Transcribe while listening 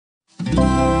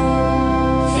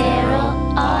Feral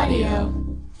Audio.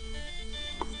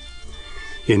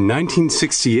 In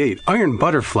 1968, Iron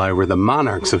Butterfly were the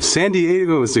monarchs of San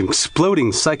Diego's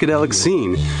exploding psychedelic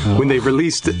scene when they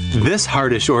released this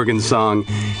hardish organ song,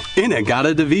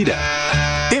 In-A-Gadda-Da-Vida.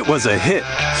 It was a hit.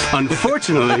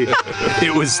 Unfortunately,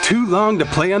 it was too long to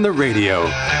play on the radio.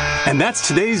 And that's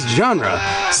today's genre,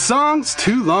 songs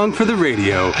too long for the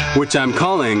radio, which I'm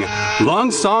calling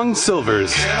Long Song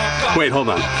Silvers. Wait, hold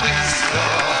on.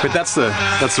 But that's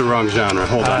the wrong genre.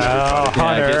 Hold on,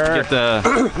 everybody. Yeah, get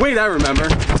the... Wait, I remember.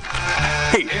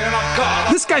 Hey,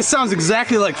 this guy sounds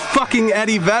exactly like fucking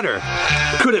Eddie Vedder.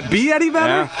 Could it be Eddie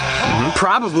Vedder? Yeah.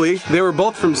 Probably. They were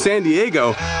both from San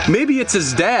Diego. Maybe it's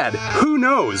his dad. Who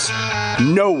knows?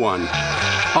 No one.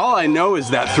 All I know is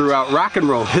that throughout rock and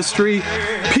roll history,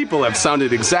 people have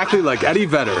sounded exactly like Eddie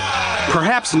Vedder.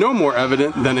 Perhaps no more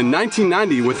evident than in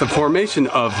 1990 with the formation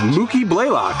of Mookie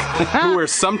Blaylock, who were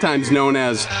sometimes known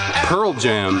as Pearl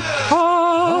Jam.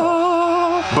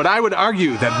 But I would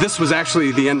argue that this was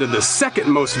actually the end of the second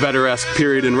most Vedder-esque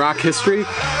period in rock history,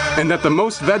 and that the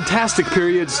most Vedtastic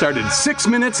period started 6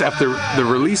 minutes after the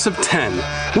release of 10,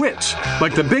 which,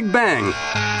 like the Big Bang,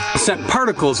 sent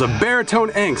particles of baritone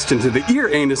angst into the ear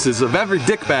anuses of every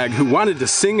dickbag who wanted to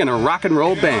sing in a rock and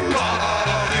roll band.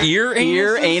 Ear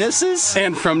anuses?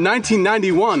 And from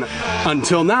 1991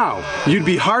 until now, you'd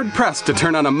be hard-pressed to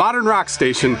turn on a modern rock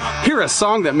station, hear a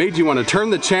song that made you want to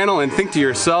turn the channel and think to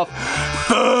yourself,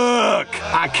 fuck,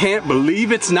 I can't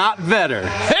believe it's not Vedder.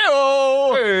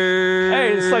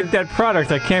 Hey, it's like that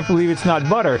product. I can't believe it's not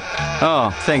butter.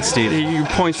 Oh, thanks, Steve. You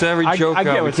points to every joke I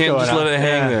get out. We what's can't going just let on. it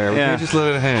hang there. We Yeah. can't just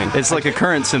let it hang. It's like a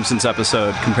current Simpsons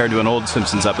episode compared to an old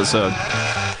Simpsons episode.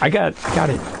 I got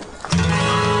it.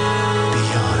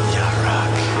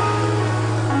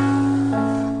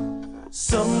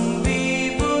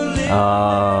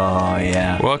 Oh,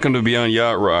 yeah. Welcome to Beyond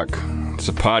Yacht Rock. It's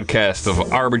a podcast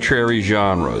of arbitrary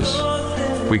genres.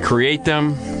 We create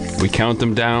them, we count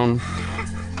them down.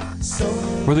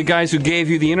 We're the guys who gave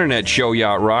you the internet show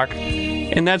Yacht Rock,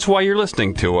 and that's why you're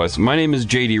listening to us. My name is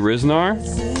J.D. Riznar.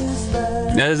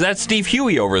 Now, that's Steve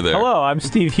Huey over there. Hello, I'm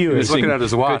Steve Hughes. He's looking at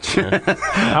his watch. I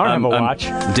don't have a watch.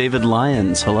 David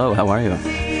Lyons. Hello, how are you?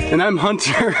 And I'm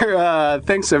Hunter.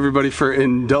 Thanks, everybody, for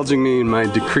indulging me in my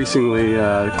decreasingly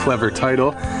clever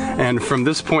title. And from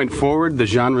this point forward, the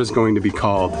genre is going to be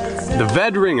called the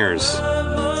Ved Ringers.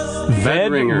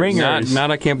 Ved Ringers.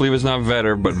 Not I can't believe it's not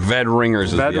Vedder, but Ved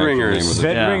Ringers is Ved the actual Ringers. name of the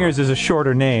Ved Yeah. Ringers is a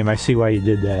shorter name. I see why you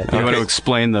did that. You want to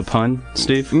explain the pun,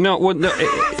 Steve? No, what? No,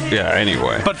 yeah.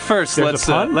 Anyway, But first, There's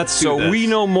a pun? let's do so this. we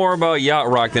know more about yacht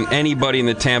rock than anybody in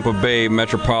the Tampa Bay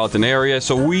metropolitan area.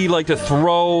 So we like to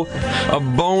throw a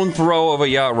bone throw of a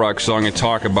yacht rock song and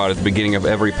talk about it at the beginning of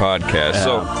every podcast.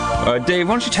 So, Dave,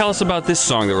 why don't you tell us about this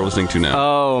song that we're listening to now?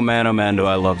 Oh man, do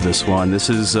I love this one. This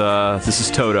is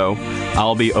Toto.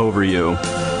 I'll Be Over You.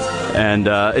 And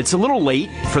it's a little late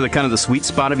for the kind of the sweet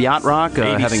spot of yacht rock,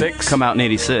 having 86? come out in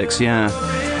 '86. Yeah,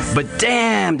 but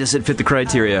damn, does it fit the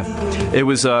criteria? It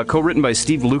was co-written by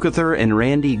Steve Lukather and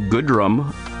Randy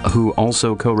Goodrum, who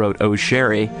also co-wrote "Oh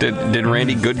Sherry." Did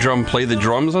Randy Goodrum play the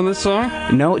drums on this song?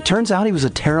 No, it turns out he was a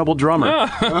terrible drummer.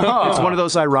 It's one of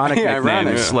those ironic Yeah, nicknames,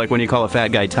 ironic. like when you call a fat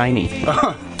guy Tiny,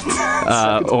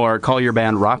 or call your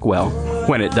band Rockwell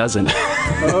when it doesn't.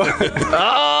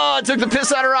 Oh, it took the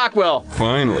piss out of Rockwell.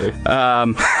 Finally.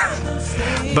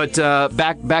 But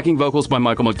backing vocals by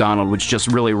Michael McDonald, which just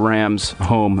really rams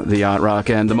home the yacht rock.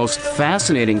 And the most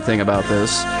fascinating thing about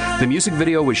this, the music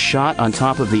video was shot on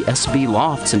top of the SB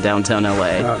Lofts in downtown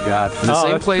LA. Oh, God. The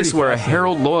same that's place pretty where fascinating.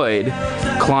 Harold Lloyd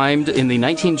climbed in the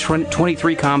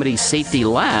 1923 comedy Safety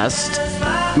Last.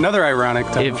 Another ironic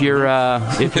title.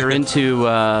 If you're into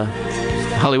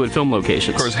Hollywood film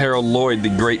locations, Of course, Harold Lloyd, the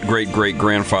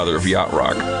great-great-great-grandfather of yacht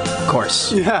rock. Of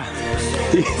course. Yeah.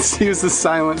 He was the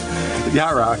silent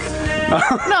yacht rock.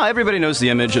 No, everybody knows the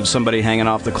image of somebody hanging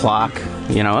off the clock.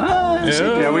 You know.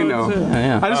 Yeah, we know.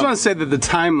 Yeah. I just want to say that the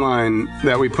timeline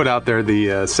that we put out there,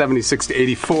 the 76 to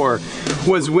 84,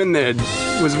 was when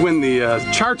the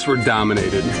charts were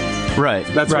dominated. Right.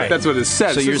 That's Right. what it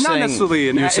says. So you're it's not saying necessarily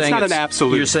you're it's saying not an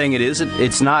absolute. You're saying it isn't.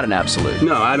 It's not an absolute.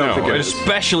 No, I don't No, think it is.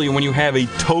 especially when you have a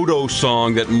Toto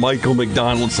song that Michael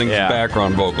McDonald sings Yeah.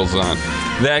 background vocals on.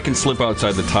 That can slip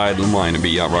outside the tide line and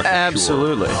be yacht rock for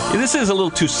Absolutely. sure. This is a little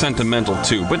too sentimental,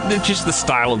 too, but it's just the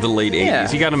style of the late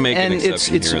 80s. You got to make an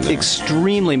exception it's here and there.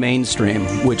 extremely mainstream,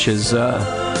 which is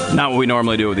not what we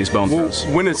normally do with these bone throws.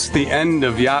 When it's the end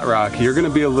of yacht rock, you're going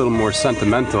to be a little more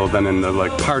sentimental than in the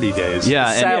party days. Yeah,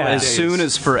 The and salad as days. soon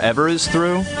as Forever is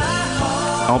through,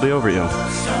 I'll be over you.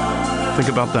 Think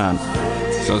about that.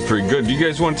 Sounds pretty good. Do you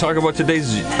guys want to talk about today's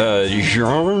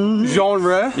genre?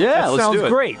 Genre? Yeah, That let's sounds do it.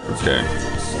 great. Okay.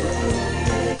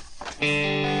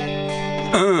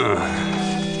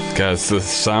 God, it's the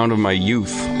sound of my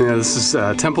youth. Yeah, this is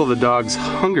Temple of the Dog's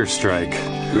Hunger Strike.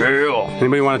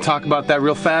 Anybody want to talk about that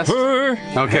real fast?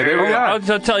 Okay, there we are. I'll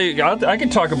tell you, I can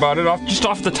talk about it just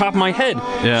off the top of my head.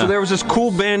 Yeah. So there was this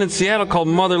cool band in Seattle called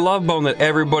Mother Love Bone that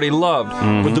everybody loved.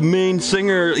 But the main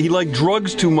singer, he liked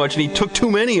drugs too much and he took too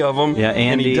many of them. Yeah,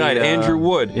 and he Andy, died. Andrew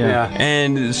Wood. Yeah.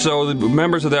 And so the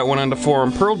members of that went on to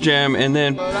form Pearl Jam, and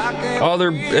then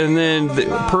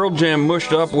Pearl Jam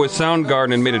mushed up with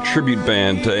Soundgarden and made a tribute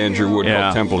band to Andrew Wood Yeah.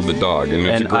 called Temple of the Dog. And,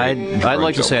 it's a And great I'd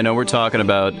like to say, I know we're talking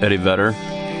about Eddie Vedder.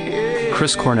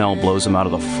 Chris Cornell blows him out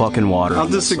of the fucking water. I'll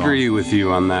in this disagree with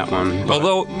you on that one.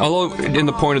 Although, in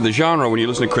the point of the genre, when you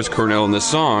listen to Chris Cornell in this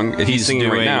song, he's singing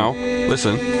right doing- now.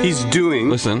 Listen, He's doing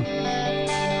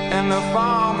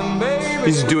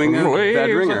Bad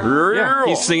Ringer. Yeah,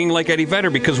 he's singing like Eddie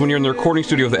Vedder because when you're in the recording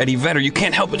studio with Eddie Vedder, you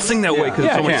can't help but sing that way because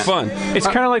it's so much fun. It's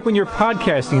kind of like when you're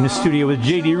podcasting in the studio with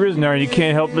J.D. Riznar and you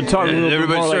can't help but talk a little bit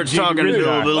Everybody more starts like talking a J.D.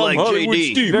 Riznar. little like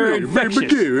JD. Very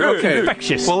infectious. Okay.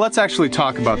 Infectious. Well, let's actually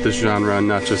talk about this genre and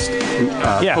not just.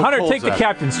 Yeah, poke Hunter, holes take the at it.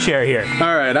 captain's chair here.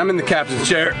 All right, I'm in the captain's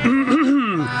chair.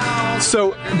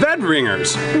 So, Bed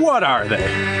Ringers, what are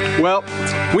they? Well,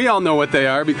 we all know what they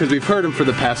are because we've heard them for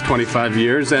the past 25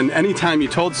 years, and anytime you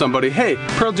told somebody, hey,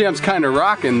 Pearl Jam's kind of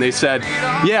rockin', they said,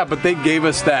 yeah, but they gave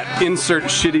us that insert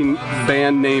shitty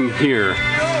band name here,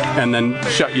 and then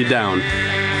shut you down.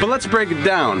 But let's break it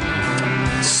down.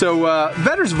 So,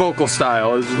 Vedder's vocal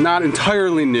style is not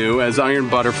entirely new, as Iron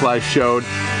Butterfly showed,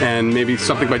 and maybe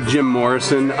something by Jim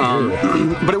Morrison,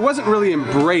 but it wasn't really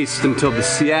embraced until the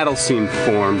Seattle scene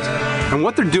formed. And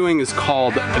what they're doing is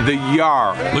called the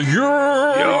Jarl. The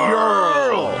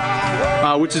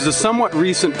Jarl! Which is a somewhat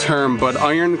recent term, but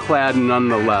ironclad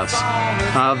nonetheless.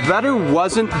 Vedder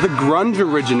wasn't the grunge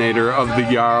originator of the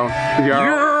Jarl.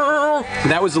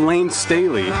 That was Lane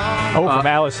Staley. Oh, from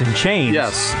Alice in Chains.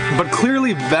 Yes, but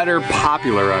clearly Vedder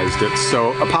popularized it.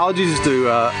 So apologies to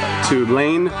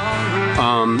Lane,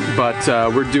 but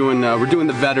we're doing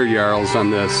the Vedder Jarls on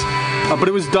this. But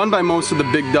it was done by most of the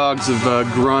big dogs of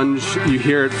grunge. You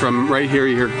hear it from right here.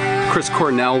 You hear Chris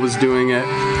Cornell was doing it.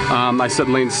 I said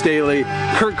Lane Staley.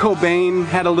 Kurt Cobain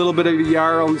had a little bit of a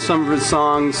Jarl in some of his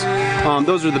songs.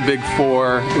 Those are the big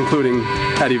four, including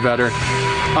Eddie Vedder.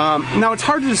 Now, it's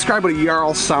hard to describe what a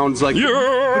Jarl sounds like, but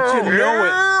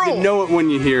you know it when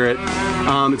you hear it.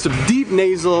 It's a deep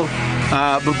nasal,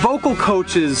 but vocal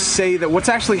coaches say that what's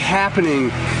actually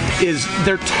happening is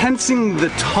they're tensing the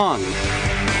tongue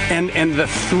and the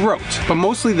throat, but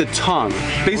mostly the tongue.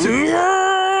 Basically,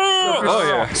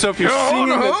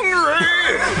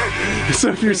 so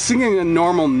if you're singing a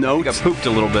normal note, Got pooped a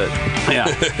little bit. yeah.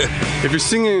 If you're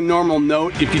singing a normal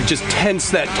note, if you just tense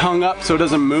that tongue up so it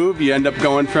doesn't move, you end up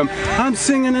going from I'm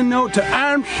singing a note to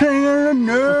I'm singing a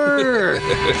note.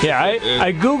 Yeah,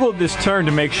 I Googled this term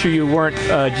to make sure you weren't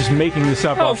just making this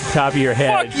up off the top of your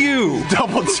head. Fuck you!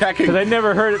 Double checking. Because I'd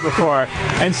never heard it before.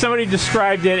 And somebody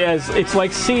described it as it's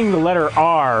like seeing the letter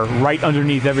R right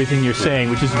underneath everything you're saying,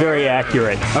 which is very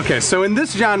accurate. Okay, so in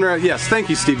this genre, yes, thank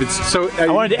you, Steve. I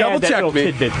wanted to add that little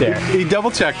tidbit there. He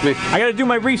double checked me. I got to do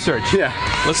my research. Yeah.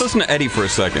 Let's listen to Eddie for a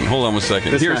second. Hold on one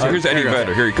second. Here's Eddie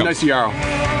Vedder. Here he comes. Nice Jarl.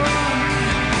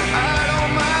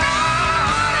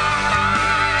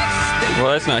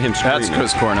 Well, that's not him screaming. That's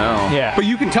Chris Cornell. Yeah. But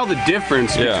you can tell the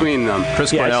difference between them.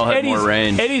 Chris Yeah, Cornell had more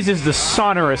range. Eddie's is the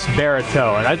sonorous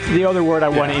baritone. That's the other word I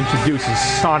want to introduce is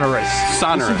sonorous.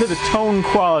 Sonorous. Listen to the tone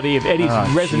quality of Eddie's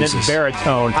resonant Jesus.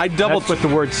 baritone. That's what the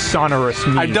word sonorous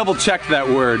means. I double checked that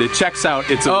word. It checks out.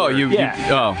 It's a word.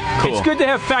 Cool. It's good to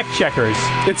have fact checkers.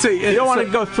 You don't want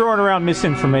to go throwing around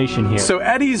misinformation here. So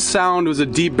Eddie's sound was a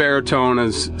deep baritone,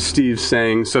 as Steve's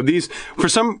saying. So these, for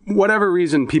whatever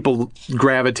reason, people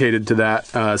gravitated to that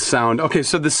sound. Okay,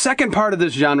 so the second part of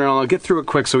this genre, and I'll get through it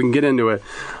quick so we can get into it,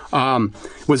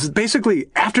 was basically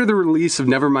after the release of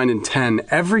Nevermind in 10,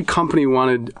 every company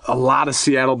wanted a lot of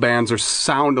Seattle bands or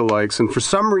sound-alikes, and for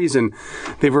some reason,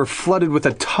 they were flooded with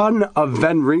a ton of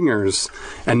Van Ringers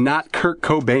and not Kurt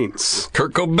Cobains.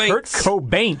 Kurt Cobain. Kurt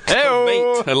Cobain.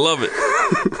 Cobain. I love it.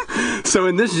 So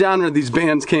in this genre, these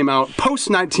bands came out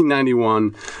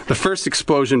post-1991, the first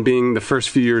explosion being the first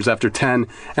few years after 10,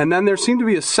 and then there seemed to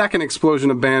be a second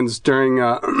explosion of bands during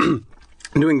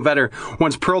doing better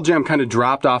once Pearl Jam kind of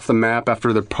dropped off the map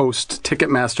after their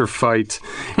post-Ticketmaster fight,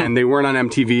 and they weren't on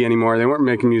MTV anymore. They weren't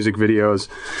making music videos.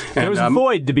 And, There was a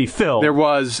void to be filled. There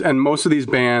was, and most of these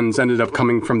bands ended up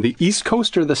coming from the East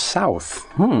Coast or the South.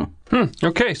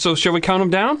 Okay, so shall we count them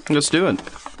down? Let's do it.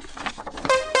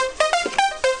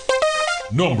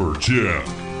 Number 10.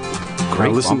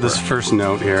 Great Listen to bumper. this first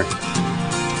note here.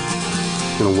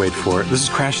 I'm gonna wait for it. This is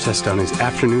Crash Test Dummies,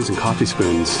 Afternoons and Coffee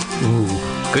Spoons.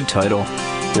 Good title.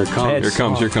 Here it comes. Here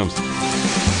comes, here comes.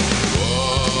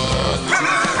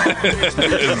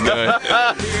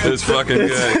 It's fucking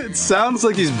good. It sounds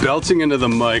like he's belching into the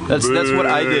mic. That's what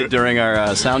I did during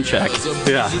our sound check.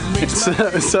 Yeah.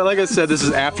 So like I said, this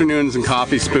is Afternoons and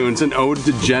Coffee Spoons, an ode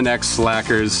to Gen X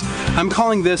slackers. I'm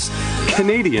calling this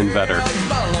Canadian Vetter.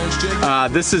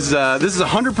 This is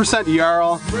 100%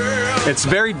 Jarl. It's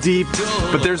very deep,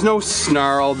 but there's no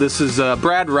snarl. This is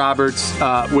Brad Roberts,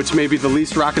 which may be the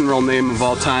least rock and roll name of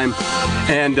all time,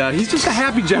 and he's just a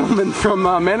happy gentleman from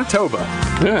Manitoba.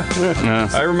 Yeah.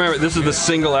 I remember this is the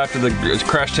single after the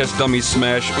Crash Test Dummies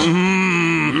smash.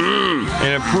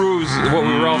 And it proves what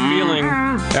we were all feeling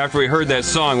after we heard that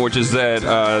song, which is that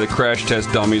the Crash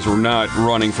Test Dummies were not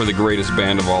running for the greatest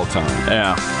band of all time.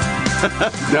 Yeah.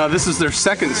 Now this is their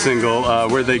second single,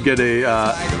 where they get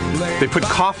they put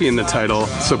coffee in the title,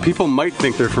 so people might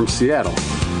think they're from Seattle.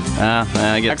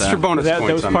 I get Extra that. bonus That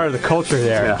points was on part of the culture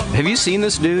there. Yeah. Have you seen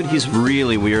this dude? He's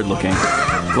really weird looking.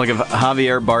 Like if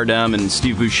Javier Bardem and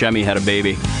Steve Buscemi had a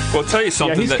baby. Well, I'll tell you Yeah,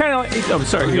 something. he's kind of like... Oh,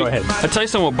 sorry, go ahead. I'll tell you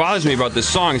something what bothers me about this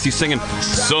song is he's singing,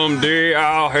 "Someday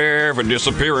I'll have a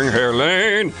disappearing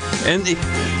hairline." And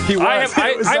I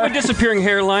have a disappearing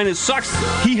hairline. It sucks.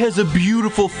 He has a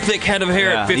beautiful, thick head of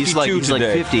hair at 52 he's like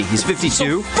today. 50. He's 52.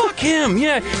 So fuck him.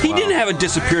 Yeah, he didn't have a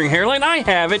disappearing hairline. I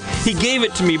have it. He gave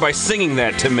it to me by singing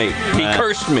that to me. He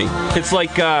cursed me. It's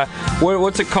like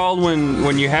what's it called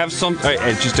when you have something?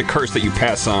 It's just a curse that you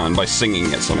pass on by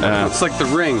singing at somebody. It's like The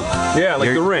Ring. Yeah,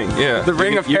 like The Ring. Yeah. The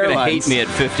Ring of You're Hairlines. gonna hate me at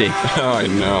 50. Oh, I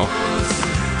know.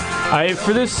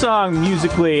 For this song,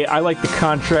 musically, I like the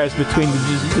contrast between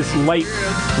just this light,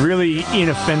 really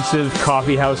inoffensive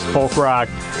coffee house folk rock,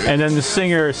 and then the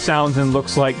singer sounds and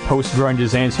looks like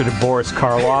post-grunge's answer to Boris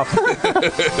Karloff.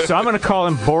 So I'm going to call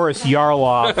him Boris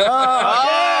Yarloff.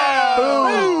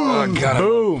 Oh, God, I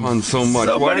love puns so much.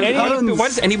 Why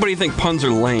does anybody think puns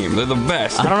are lame? They're the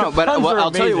best. I don't know, but Puns are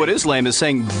I'll tell you what amazing. is lame is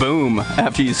saying boom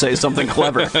after you say something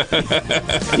clever.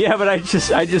 Yeah, but I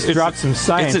just dropped some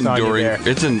science It's on you enduring. there.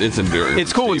 It's enduring.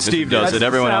 It's cool when Steve does it.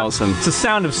 Everyone else and It's the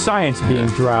sound of science being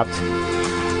dropped.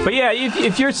 But yeah,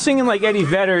 if you're singing like Eddie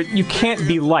Vedder, you can't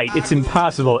be light. It's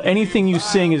impossible. Anything you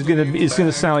sing is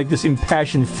gonna sound like this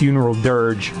impassioned funeral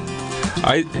dirge.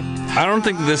 I don't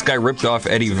think that this guy ripped off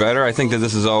Eddie Vedder. I think that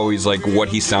this is always like what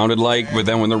he sounded like. But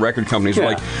then when the record companies were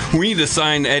like, "We need to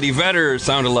sign Eddie Vedder,"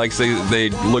 sounded like they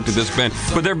looked at this band.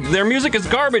 But their music is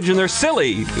garbage and they're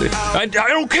silly. I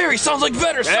don't care. He sounds like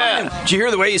Vedder. Sign him. Did you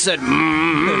hear the way he said?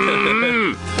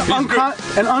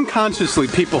 And unconsciously,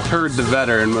 people heard the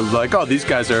Vedder and was like, "Oh, these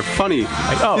guys are funny.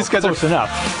 Oh, these guys close are enough.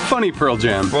 funny Pearl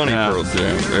Jam." Funny Pearl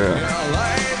Jam. Yeah.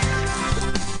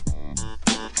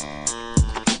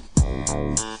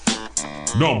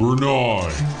 Number 9.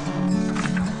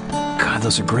 God,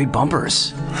 those are great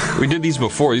bumpers. We did these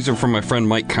before. These are from my friend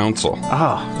Mike Council.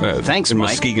 Thanks, in Mike.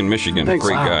 Muskegon, Michigan. Thanks.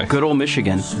 Great Wow. guy. Good old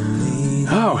Michigan.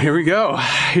 Oh, here we go.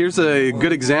 Here's a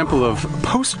good example of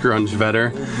post-grunge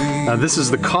Vedder. This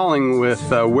is The Calling with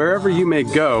Wherever You May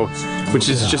Go, which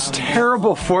is just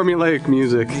terrible formulaic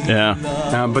music.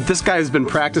 Yeah. But this guy has been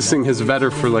practicing his Vedder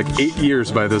for like 8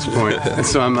 years by this point. And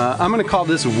so I'm going to call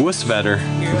this Wuss Vedder.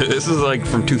 This is like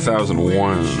from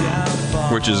 2001,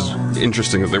 which is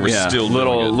interesting that they were still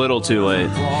doing it. little too late.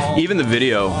 Even the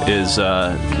video is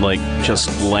like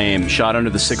just lame. Shot under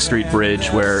the 6th Street Bridge,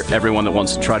 where everyone that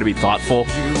wants to try to be thoughtful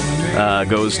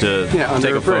goes to under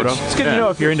take a a photo. bridge. It's good to know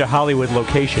if you're into Hollywood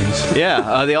locations.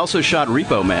 Yeah, they also shot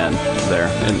Repo Man there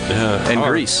in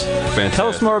Greece. Fantastic. Tell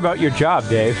us more about your job,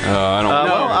 Dave. I don't know.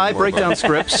 Well, I break down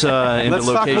scripts into Let's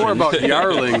talk locations. more about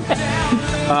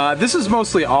Yarling. This is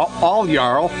mostly all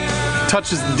Jarl.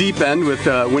 Touches the deep end with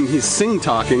when he's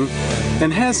sing-talking,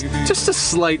 and has just a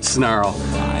slight snarl.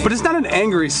 But it's not an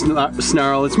angry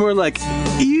snarl. It's more like,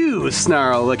 ew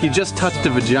snarl. Like he just touched a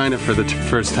vagina for the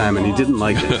first time and he didn't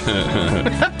like it.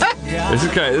 This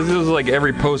is like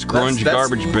every post-grunge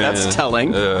garbage band. That's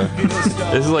telling.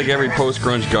 This is like every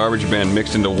post-grunge garbage band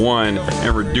mixed into one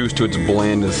and reduced to its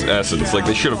blandest essence. Like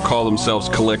they should have called themselves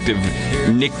Collective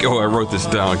Nick. Oh, I wrote this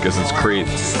down because it's great.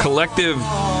 Collective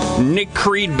Nick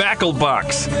Creed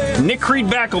Backlebox. Nick Creed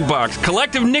Backlebox.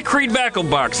 Collective Nick Creed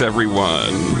Backlebox.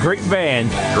 Everyone. Great band.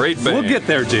 Great band. We'll get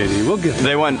there, JD. We'll get there.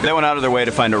 They went out of their way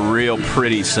to find a real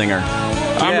pretty singer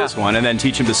on this one, and then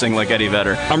teach him to sing like Eddie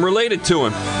Vedder. I'm related to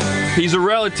him. He's a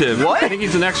relative. What? I think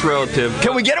he's an ex-relative.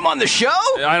 Can we get him on the show?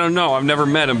 I don't know. I've never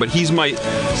met him, but he's my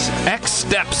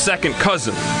ex-step second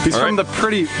cousin. He's all from right? the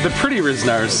pretty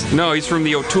Riznars. No, he's from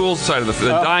the O'Toole side of the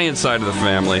Diane side of the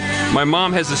family. My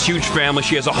mom has this huge family.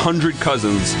 She has 100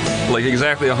 cousins, like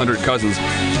exactly 100 cousons.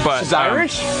 But She's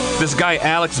Irish? This guy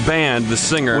Alex Band, the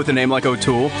singer, With a name like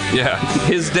O'Toole. yeah,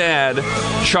 his dad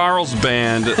Charles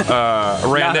Band ran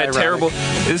that ironic. terrible.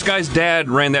 This guy's dad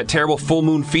ran that terrible Full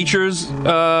Moon Features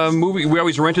movie. We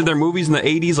always rented their movies in the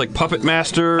 80s, like Puppet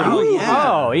Master.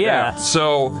 Oh, yeah.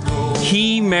 So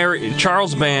he married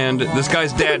Charles Band. This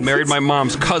guy's dad married my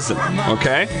mom's cousin.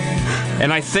 Okay,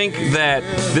 and I think that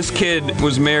this kid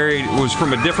was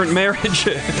from a different marriage.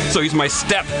 So he's my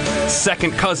step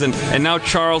second cousin, and now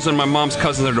Charles and my mom's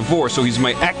cousin are divorced. So he's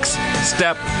my ex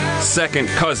step second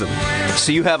cousin.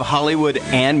 So you have Hollywood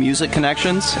and music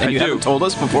connections, and I you do. haven't told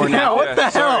us before now. what the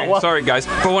hell? Sorry, guys.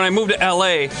 But when I moved to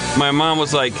LA, my mom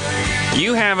was like,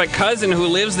 "You have a cousin who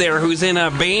lives there who's in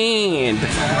a band.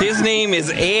 His name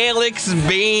is Alex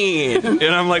Band." And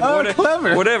I'm like,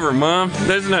 clever. Whatever, Mom.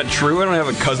 That's not true. I don't have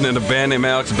a cousin in a band named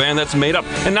Alex Band. That's made up.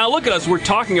 And now look at us. We're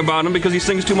talking about him because he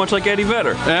sings too much like Eddie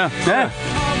Vedder. Yeah.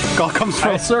 It all comes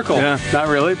full circle. Yeah. Not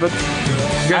really, but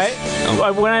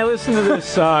When I listen to this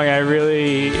song,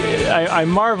 I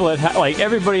marvel at how, like,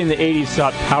 everybody in the 80s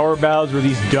thought power ballads were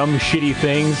these dumb, shitty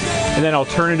things, and then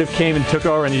alternative came and took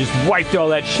over and they just wiped all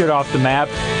that shit off the map.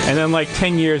 And then, like,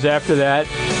 10 years after that,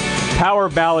 power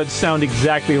ballads sound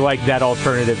exactly like that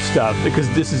alternative stuff, because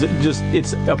this is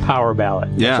it's a power ballad.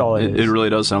 Yeah, That's all it is. it really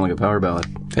does sound like a power ballad.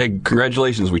 Hey,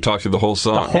 congratulations. We talked through the whole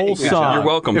song. The whole song. You're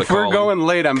welcome if to we're call going in.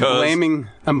 late, I'm 'Cause-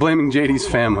 blaming JD's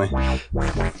family.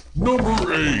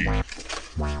 Number 8.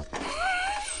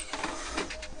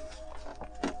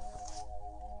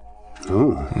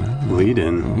 Ooh, lead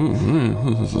in.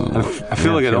 I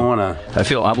feel like I don't want to. I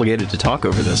feel obligated to talk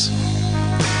over this.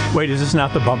 Wait, is this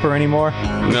not the bumper anymore?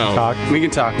 No. Talk. We can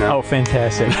talk now. Oh,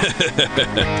 fantastic.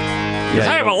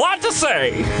 I have a lot to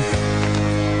say.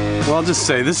 Well, I'll just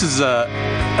say this is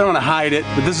I don't want to hide it,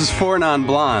 but this is 4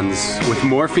 Non-Blondes with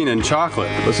Morphine and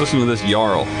Chocolate. Let's listen to this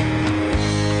Jarl.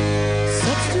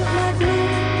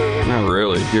 Not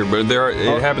really. Here, but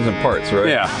it happens in parts, right?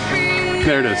 Yeah,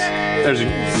 there it is. There's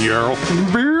a Jarl.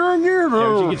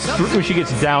 When she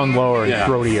gets down lower and Yeah.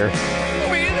 throatier.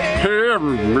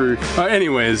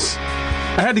 Anyways,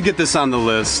 I had to get this on the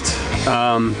list.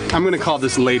 I'm going to call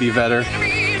this Lady Vedder.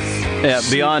 Yeah,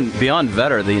 beyond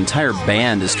Vedder, the entire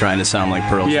band is trying to sound like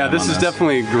Pearl Jam. Yeah, this on is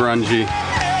definitely grungy.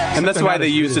 And that's why they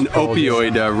used an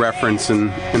opioid reference in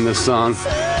this song.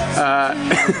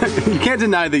 You can't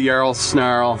deny the Jarl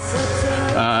snarl.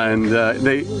 And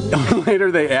they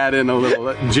later they add in a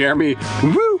little Jeremy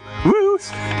woo woo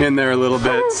in there a little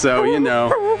bit. So, you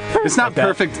know, it's not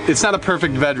perfect. It's not a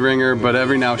perfect Ved ringer, but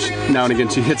every now and again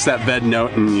she hits that Ved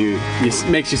note and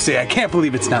makes you say, I can't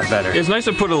believe it's not better. It's nice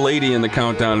to put a lady in the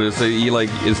countdown and say,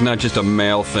 it's not just a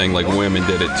male thing, like women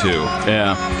did it too.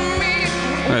 Yeah.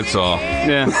 That's all.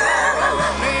 Yeah.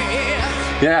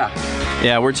 Yeah.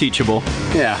 Yeah, we're teachable.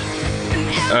 Yeah.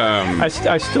 I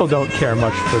still don't care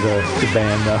much for the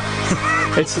band though.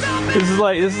 This is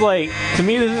like to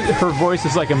me her voice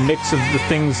is like a mix of the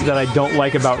things that I don't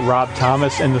like about Rob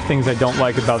Thomas and the things I don't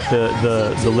like about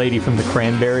the lady from the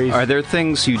Cranberries. Are there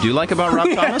things you do like about Rob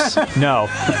Thomas? No.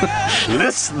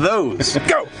 List those.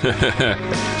 Go.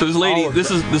 So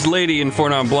this lady in 4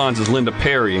 Non-Blondes is Linda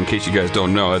Perry, in case you guys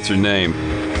don't know. That's her name.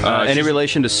 Any She's-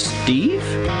 relation to Steve?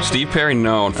 Steve Perry?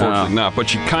 No, unfortunately not. But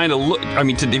she kind of look. I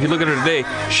mean, if you look at her today,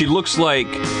 she looks like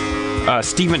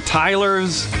Steven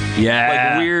Tyler's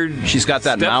like weird. She's got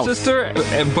that mouth. stepsister,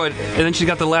 and then she's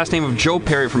got the last name of Joe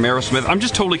Perry from Aerosmith. I'm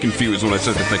just totally confused when I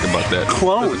start to think about that.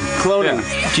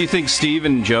 Cloning. Do you think Steve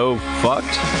and Joe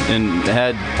fucked and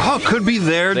had? Oh, it could be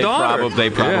their daughter. They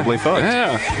probably fucked.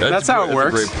 Yeah, That's how it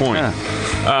works. That's a great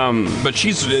point. But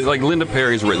she's like Linda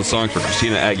Perry's written songs for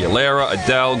Christina Aguilera,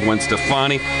 Adele, Gwen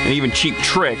Stefani, and even Cheap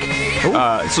Trick.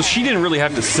 So she didn't really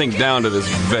have to sink down to this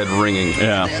Ved ringing.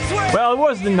 Yeah. Well, it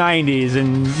was the 90s,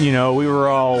 and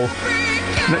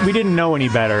we didn't know any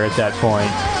better at that point.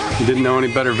 You didn't know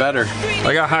any better.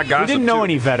 I got hot gossip. We didn't know too.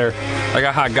 any better. I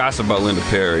got hot gossip about Linda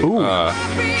Perry.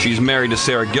 She's married to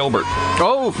Sarah Gilbert,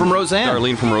 Oh, from Roseanne.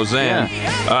 Darlene from Roseanne.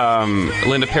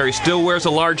 Linda Perry still wears a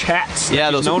large hats. Yeah,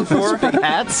 she's those known for big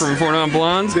hats. from 4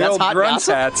 Non-Blondes. That's old hot grunge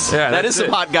gossip. hats. Yeah, that that's is some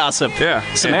it. hot gossip. Yeah,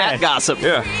 Some and- hat gossip.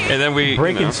 Yeah, and then we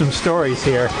Breaking some stories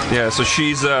here. Yeah, so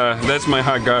she's that's my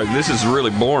hot guy. This is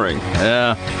really boring.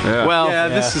 Yeah. Yeah. Well, Yeah,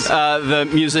 this is. the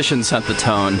musicians set the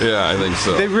tone. Yeah, I think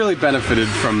so. They really benefited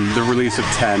from the release of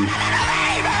 10.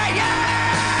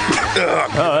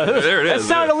 There it That is.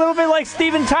 sounded a little bit like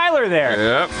Steven Tyler there.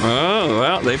 Yep. Oh,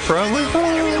 well, they probably.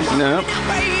 No.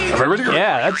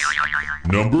 Yeah, that's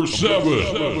Number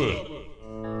 7.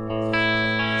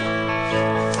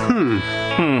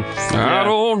 I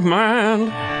don't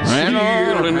mind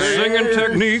stealing singing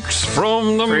techniques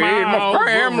from the mouth of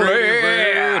Eddie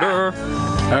Vedder.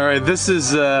 All right, this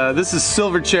is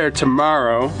Silverchair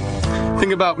Tomorrow.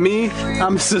 Thing about me,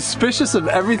 I'm suspicious of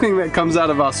everything that comes out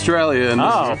of Australia, and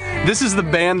this is the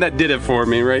band that did it for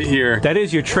me right here. that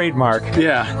is your trademark.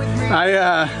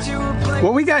 Yeah,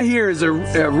 what we got here is a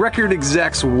record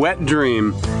exec's wet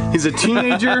dream. He's a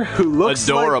teenager who looks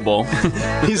Adorable.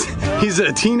 He's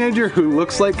a teenager who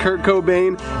looks like Kurt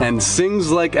Cobain and sings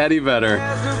like Eddie Vedder.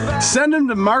 Send him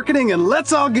to marketing and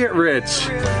let's all get rich.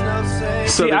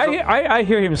 So See, I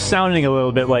hear him sounding a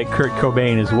little bit like Kurt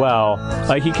Cobain as well.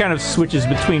 Like he kind of switches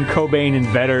between Cobain and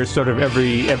Vedder sort of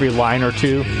every line or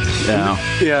two.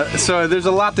 yeah, so there's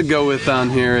a lot to go with on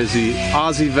here. Is he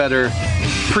Aussie Vedder,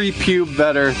 pre-pube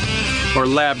Vedder, or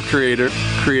lab created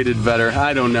Vedder?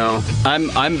 I don't know.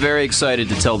 I'm very excited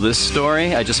to tell this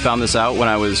story. I just found this out when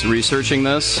I was researching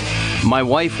this. My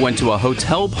wife went to a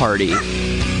hotel party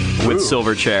with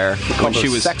Silverchair when she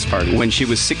was sex party. when she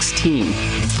was 16.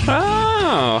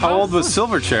 Oh, How old was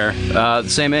Silverchair? The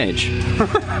same age.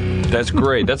 that's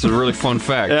great. That's a really fun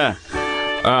fact. Yeah.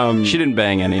 She didn't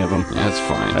bang any of them. That's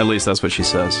fine. At least that's what she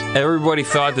says. Everybody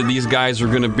thought that these guys were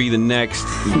going to be the next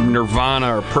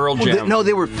Nirvana or Pearl Jam. No,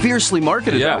 they were fiercely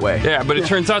marketed yeah, that way. yeah, but it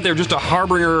turns out they're just a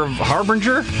harbinger of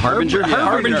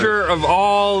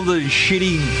all the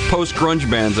shitty post-grunge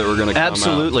bands that were going to come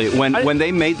Absolutely. out. When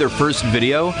they made their first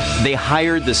video, they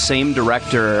hired the same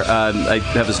director. I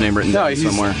have his name written down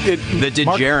somewhere. That did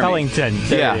Mark Jeremy. Pellington.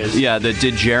 There it is. Yeah, that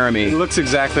did Jeremy. He looks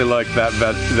exactly like that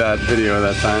video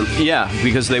at that time. Yeah,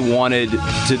 because they wanted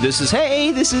to. This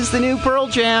is the new Pearl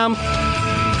Jam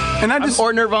And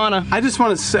or Nirvana. I just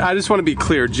want to be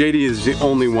clear. JD is the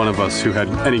only one of us who had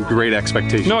any great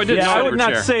expectations. No, I didn't. Yeah, I would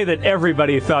not say that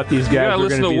everybody thought these guys were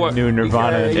going to be the new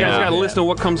Nirvana. You guys got to listen to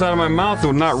what comes out of my mouth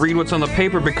and not read what's on the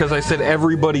paper because I said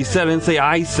everybody said. I didn't say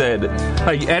I said.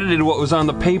 I edited what was on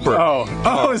the paper.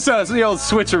 So it's the old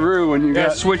switcheroo when you Yeah,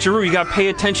 got switcheroo. You got to pay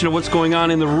attention to what's going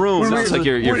on in the room. Sounds like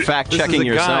you're fact checking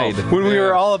yourself. when we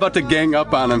were all about to gang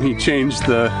up on him. He changed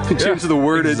the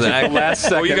wordage at the last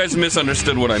second. Oh, you guys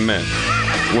misunderstood what I meant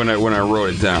when I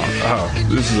wrote it down. Oh,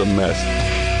 this is a mess.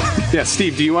 Yeah,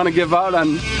 Steve, do you want to give out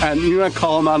on you want to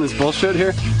call him on his bullshit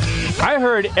here? I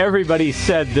heard everybody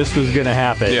said this was going to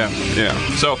happen. Yeah.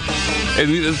 So, and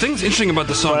the thing's interesting about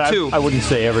the song But too. I wouldn't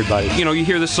say everybody. You know, you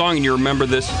hear this song and you remember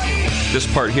this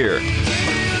part here.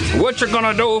 What you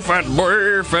gonna do, fat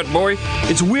boy, fat boy?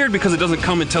 It's weird because it doesn't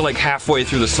come until like halfway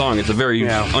through the song. It's a very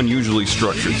unusually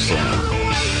structured song.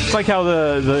 It's like how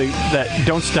that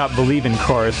 "Don't Stop Believin'"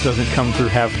 chorus doesn't come through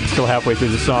till halfway through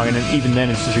the song, and even then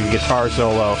it's just a guitar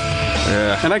solo.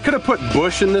 Yeah. And I could have put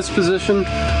Bush in this position,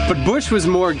 but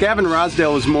Gavin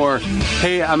Rosdale was more,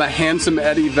 hey, I'm a handsome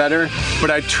Eddie Vedder, but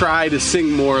I try to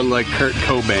sing more like Kurt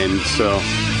Cobain, so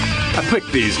I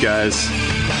picked these guys.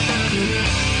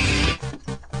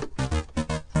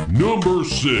 Number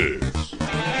 6.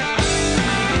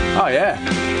 Oh yeah,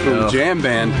 little jam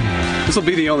band. This will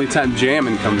be the only time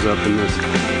jamming comes up in this.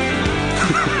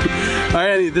 All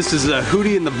right, this is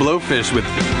Hootie and the Blowfish with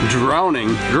Drowning.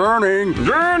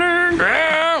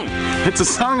 It's a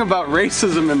song about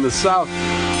racism in the South,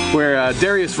 where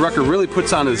Darius Rucker really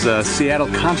puts on his Seattle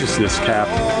consciousness cap.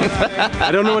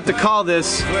 I don't know what to call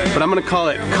this, but I'm going to call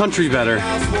it Country Better.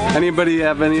 Anybody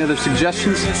have any other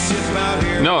suggestions?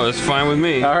 No, that's fine with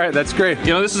me. All right, that's great.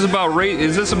 You know, this is about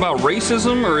Is this about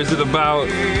racism, or is it about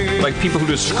like people who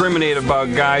discriminate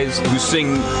about guys who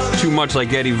sing too much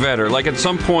like Eddie Vedder? Like at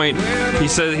some point, he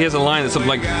has a line that's something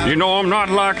like, "You know, I'm not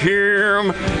like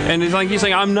him," and he's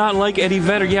saying, "I'm not like Eddie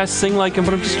Vedder. Yeah, I sing like him,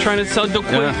 but I'm just trying to tell. Don't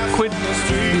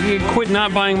quit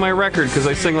not buying my record because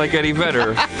I sing like Eddie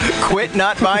Vedder." Quit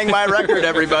not buying my record,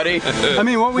 everybody. I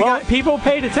mean, what we got? People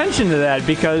paid attention to that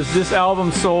because this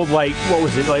album sold like, what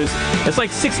was it? It's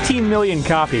like 16 million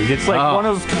copies. It's like one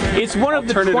of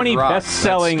the 20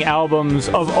 best-selling albums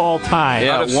of all time.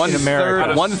 Yeah, in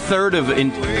America. one third of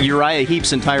Uriah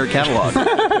Heep's entire catalog.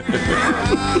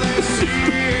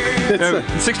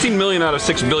 16 million out of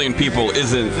 6 billion people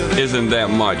isn't that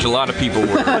much. A lot of people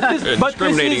were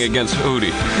discriminating against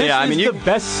Hootie. This is the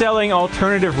best-selling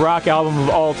alternative rock album of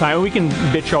all time. We can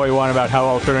bitch all we want about how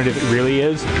alternative it really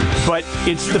is, but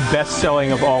it's the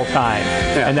best-selling of all time,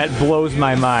 and that blows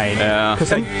my mind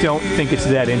because I don't think it's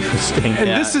that interesting.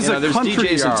 And this is there's country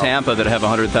DJs in Tampa that have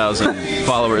 100,000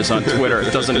 followers on Twitter.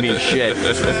 It doesn't mean shit.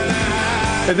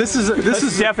 This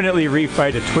is Definitely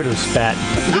refight a Twitter spat.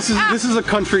 this is a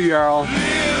country yarl,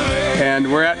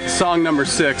 and we're at song number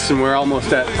 6, and we're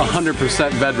almost at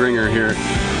 100% bed ringer here.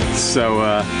 So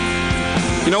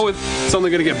it's only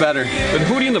gonna get better. With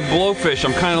Hootie and the Blowfish,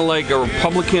 I'm kind of like a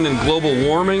Republican in global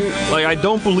warming. Like, I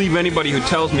don't believe anybody who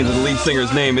tells me that the lead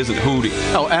singer's name isn't Hootie.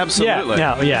 Oh, absolutely.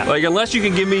 Yeah. Like, unless you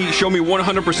can show me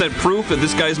 100% proof that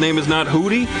this guy's name is not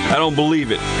Hootie, I don't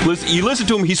believe it. You listen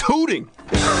to him, he's hooting.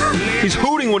 He's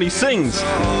hooting when he sings.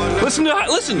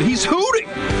 Listen, he's hooting.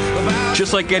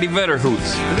 Just like Eddie Vedder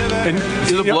hoots. And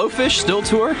do the Blowfish still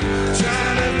tour?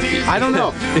 I don't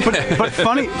know, but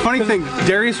funny thing,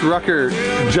 Darius Rucker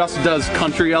just does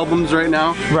country albums right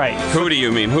now. Right. Hootie,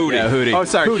 you mean Hootie? Yeah, Hootie. Oh,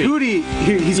 sorry, Hootie.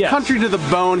 He's Yes. country to the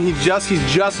bone. He's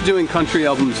just doing country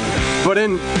albums. But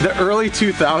in the early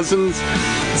 2000s,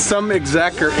 some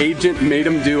exec or agent made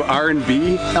him do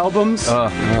R&B albums,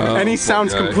 and he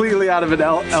sounds guy. completely out of an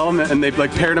element. And they've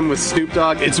like paired him with Snoop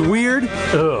Dogg. It's weird,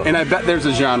 and I bet there's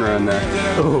a genre in there.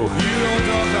 Ooh.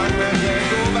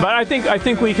 But I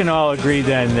think we can all agree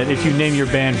then that if you name your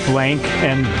band Blank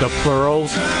and the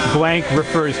plurals, Blank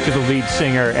refers to the lead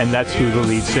singer, and that's who the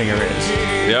lead singer is.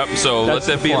 Yep, so let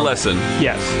that be a lesson.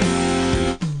 Yes.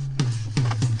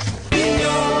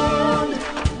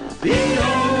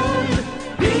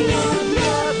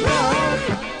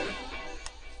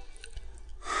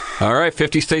 All right,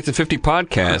 50 States and 50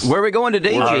 Podcast. Where are we going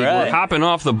today, Jake? We're hopping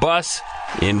off the bus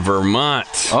in Vermont.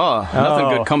 Oh,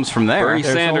 nothing good comes from there. Bernie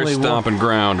There's Sanders only stomping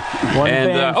ground. one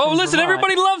band from listen, Vermont.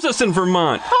 everybody loves us in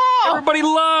Vermont. Everybody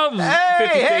loves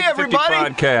 50 States and 50 everybody.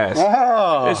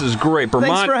 Podcast. This is great. Thanks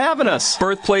Vermont, for having us.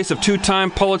 birthplace of two-time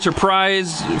Pulitzer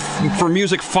Prize for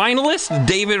music finalist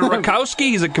David Rakowski.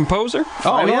 He's a composer.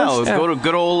 Oh, yeah. Let's go to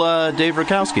good old Dave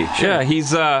Rakowski. Sure. Yeah,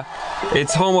 he's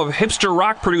it's home of hipster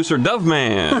rock producer Dove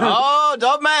Man. Oh,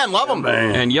 Dove Man. Love him.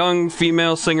 And young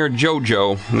female singer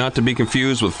JoJo, not to be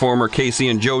confused with former Casey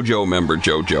and JoJo member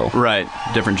JoJo. Right.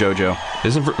 Different JoJo.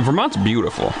 Isn't Vermont's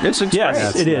beautiful? It's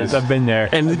Yes, it is. I've been there.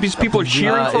 And these people are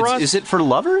cheering for us. Is it for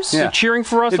lovers? Yeah. They're cheering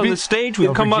for us It'd on be- the stage.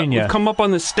 We've come Virginia. up on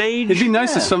the stage. It'd be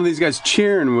nice if some of these guys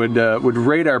cheering would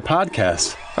rate our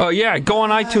podcast. Oh yeah, go on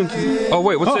iTunes. Oh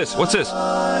wait, what's this? What's this?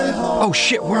 Oh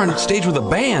shit, we're on stage with a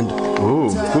band. Ooh.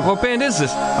 What band is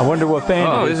this? I wonder what band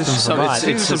Oh, it is. this is from Vermont.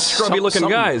 it's some scrubby-looking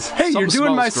guys. Hey, you're Something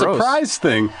doing my smells gross. surprise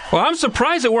thing. Well, I'm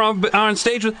surprised that we're on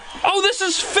stage with. Oh, this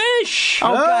is Fish.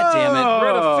 Oh, God damn it. We're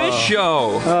at a Fish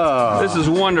show. This is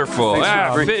wonderful.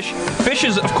 Fish.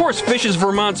 Fish is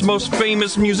Vermont's most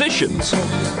famous musicians.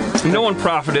 No one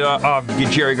profited off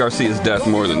Jerry Garcia's death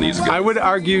more than these guys. I would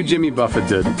argue Jimmy Buffett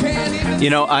did. You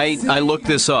know, I looked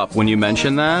this up when you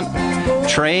mentioned that.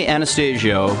 Trey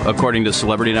Anastasio, according to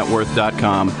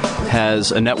CelebrityNetWorth.com,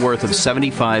 has a net worth of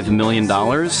 $75 million.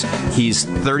 He's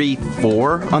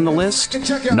 34 on the list.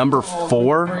 Number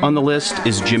 4 on the list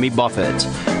is Jimmy Buffett,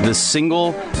 the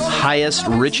single highest,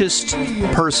 richest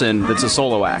person that's a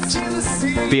solo act,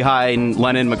 behind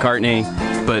Lennon, McCartney.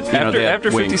 But you know, they have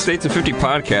After 50 wings. States and 50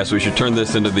 Podcasts, we should turn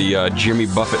this into the Jimmy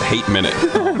Buffett hate minute.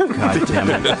 God damn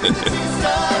it.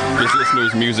 Just listen to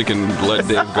his music and let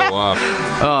Dave go off.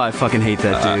 Oh, I fucking hate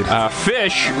that dude.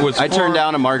 Fish was. I turned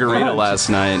down a margarita last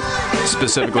night,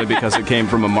 specifically because it came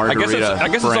from a I margarita.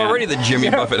 guess it's brand. already the Jimmy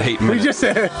Buffett hate We minute. just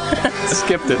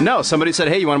skipped it. No, somebody said,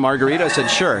 "Hey, you want a margarita?" I said,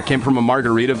 "Sure." It came from a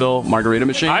Margaritaville margarita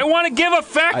machine. I want to give a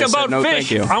fact I said about no, Fish.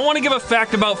 thank you. I want to give a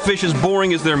fact about Fish as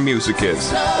boring as their music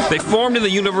is. They formed in the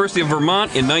University of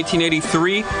Vermont in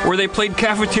 1983, where they played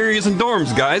cafeterias and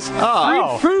dorms, guys.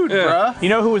 Oh. Food, bruh. You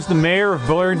know who was the mayor of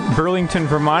Burlington,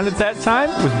 Vermont at that time?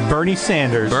 It was Bernie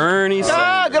Sanders. Bernie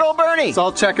Sanders. Good old Bernie. It's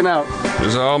all checking out.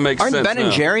 This all makes Aren't sense Ben and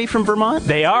now. Jerry from Vermont?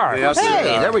 They are. Yes, they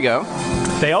Hey, are. there we go.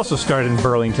 They also started in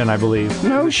Burlington, I believe.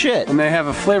 No shit. And they have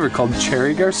a flavor called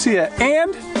Cherry Garcia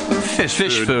and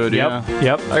Fish food. Yep. Yeah.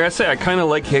 Yep. Like I say, I kind of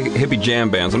like hippie jam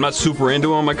bands. I'm not super into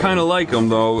them. I kind of like them,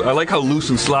 though. I like how loose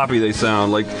and sloppy they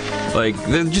sound. Like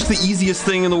they're just the easiest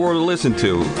thing in the world to listen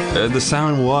to. The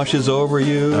sound washes over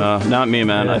you. Not me,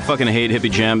 man. I fucking hate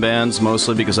hippie jam bands,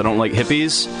 mostly because I don't like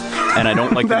hippies, and I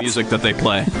don't like the music that they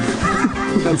play.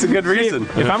 that's a good reason.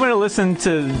 If I'm going to listen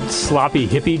to sloppy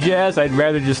hippie jazz, I'd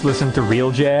rather just listen to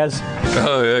real jazz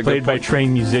Oh, yeah, good played by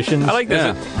trained musicians. I like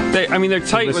this. They're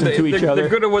tight. listen But to each other. They're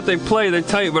good at what they play. They're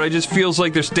tight, but it just feels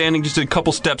like they're standing just a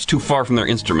couple steps too far from their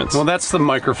instruments. Well, that's the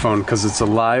microphone because it's a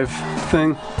live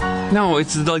thing. No,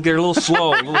 it's like they're a little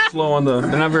slow on the.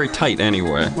 They're not very tight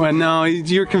anyway. Well, no,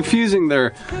 you're confusing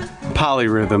their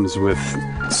polyrhythms with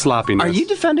sloppiness. Are you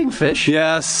defending Fish?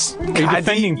 Yes. Are you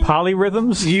defending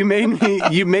polyrhythms? You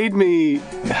made me.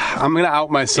 I'm gonna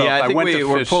out myself. Yeah, I think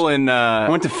we're Fish. pulling. I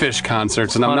went to Fish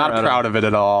concerts, and I'm not Colorado. proud of it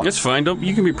at all. It's fine.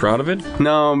 You can be proud of it.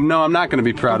 No, I'm not gonna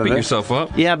be proud Beat of it. yourself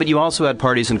up. Yeah, but you also had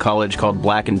parties in college called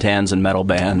Black and Tans and metal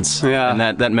bands. Yeah. And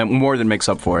that meant more than makes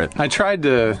up for it. I tried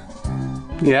to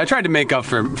make up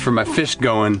for my Fish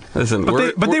going. Listen,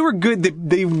 but they were good.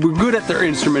 They were good at their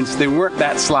instruments. They weren't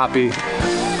that sloppy.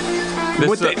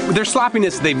 Their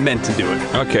sloppiness, they meant to do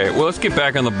it. Okay, well, let's get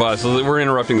back on the bus. We're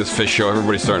interrupting this Fish show.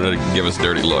 Everybody's starting to give us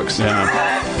dirty looks.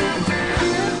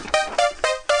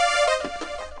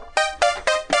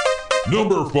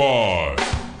 Number 5.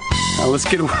 Let's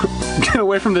get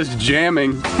away from this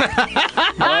jamming.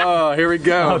 Oh, here we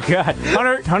go. Oh God,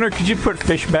 Hunter, could you put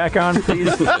Fish back on,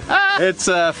 please? It's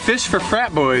Fish for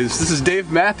Frat Boys. This is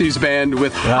Dave Matthews Band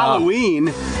with Halloween.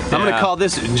 I'm gonna call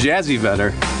this Jazzy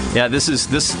Vetter. Yeah,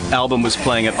 this album was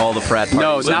playing at all the frat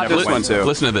parties. No, not I never this went one. to.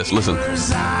 Listen to this. Listen.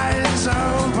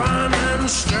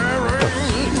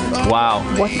 Wow.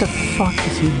 What the fuck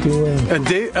is he doing?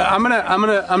 Dave, I'm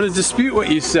gonna dispute what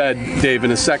you said, Dave,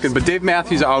 in a second. But Dave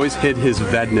Matthews always hid his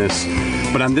vedness.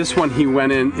 But on this one, he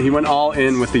went all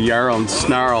in with the Yarl and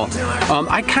Snarl.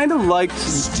 I kind of liked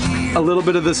a little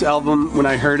bit of this album when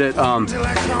I heard it.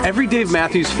 Every Dave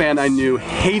Matthews fan I knew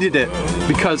hated it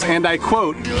because, and I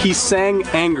quote, he sang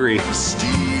angry.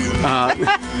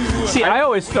 See, I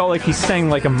always felt like he sang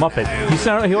like a Muppet. He always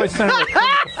sounded like Kermit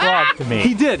the Frog to me.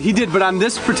 He did, but on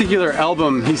this particular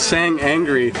album, he sang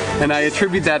angry, and I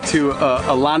attribute that to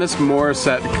Alanis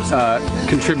Morissette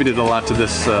contributed a lot to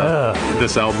this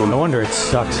this album. No wonder it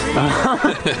sucks.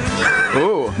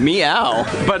 Ooh, meow.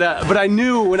 But I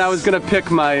knew when I was gonna pick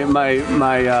my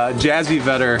Jazzy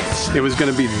Vetter, it was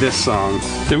gonna be this song.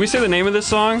 Did we say the name of this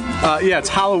song? Yeah, it's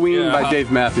Halloween by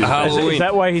Dave Matthews. Halloween. Is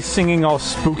that why he's singing all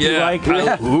spooky like?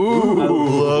 I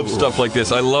love stuff like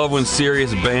this. I love when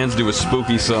serious bands do a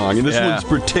spooky song, and this one's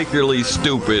particularly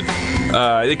stupid.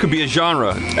 It could be a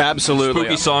genre. Absolutely.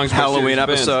 Spooky songs by Halloween serious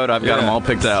bands. episode. I've got them all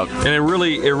picked out. And it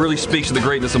really speaks to the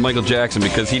greatness of Michael Jackson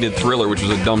because he did Thriller, which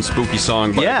was a dumb spooky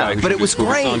song by a guy who but should it do was spooky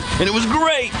great. songs. And it was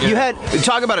great. You had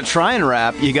talk about a try and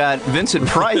rap. You got Vincent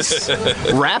Price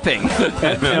rapping.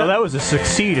 That was a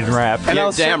succeeded rap. And Yeah,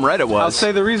 I'll damn say- right it was. I'll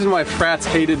say the reason why frats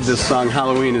hated this song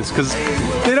Halloween is because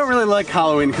they don't really like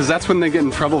Halloween because that's when they get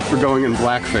in trouble for going in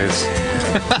blackface.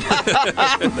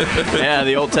 Yeah,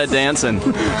 the old Ted Danson.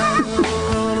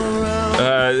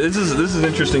 This is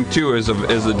interesting too as a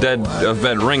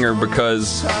Ved Ringer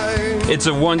because it's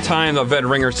a one time a Ved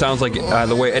Ringer sounds like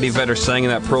the way Eddie Vedder sang in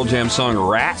that Pearl Jam song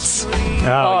Rats.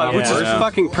 Which is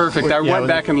fucking perfect. I went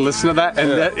back and listened to that,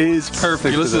 and that is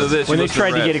perfect. You listen to this. When you they listen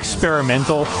tried to Rats. get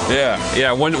experimental.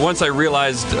 Yeah. Once I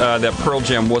realized that Pearl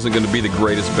Jam wasn't going to be the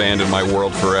greatest band in my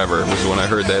world forever was when I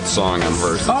heard that song on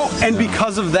Verse. Oh, and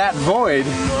because of that void,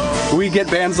 we get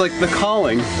bands like The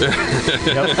Calling.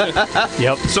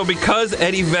 Yep. So because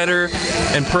Eddie Vedder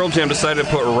and Pearl Jam decided to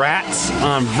put Rats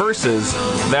on Verses,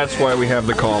 that's why we have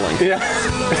The Calling. Yeah.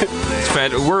 It's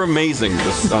we're amazing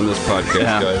on this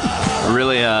podcast, guys.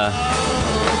 Really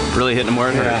hitting them where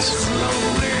it hurts.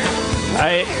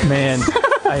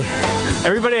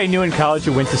 Everybody I knew in college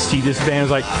who went to see this band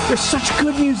was like, they're such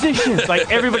good musicians. Like,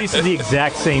 everybody said the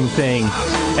exact same thing.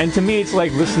 And to me, it's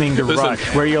like listening to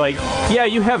Rush, where you're like, yeah,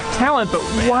 you have talent, but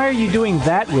why are you doing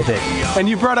that with it? And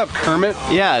you brought up Kermit.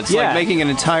 Yeah, it's Yeah. like making an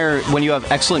entire when you have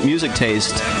excellent music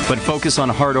taste, but focus on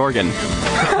hard organ. No,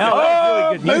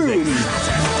 that's really good music.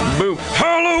 Boom. Pearls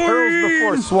Halloween!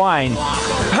 Before Swine.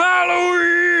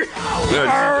 Halloween!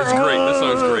 Yeah, it's great. This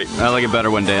song's great. I like it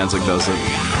better when Danzig does it.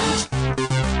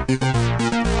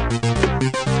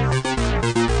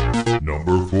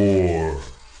 Number 4.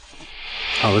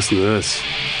 Oh, listen to this.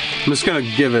 I'm just gonna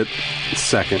give it a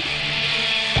second.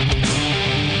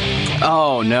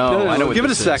 Oh no! I know what give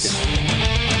it a this second. is.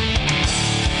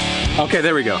 Okay,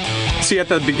 there we go. See, at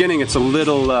the beginning, it's a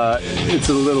little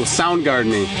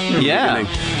Soundgarden-y. Yeah.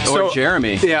 Or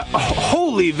Jeremy. Yeah.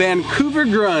 Holy Vancouver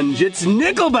grunge! It's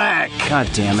Nickelback God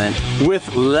damn it!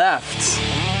 with Left.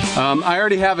 I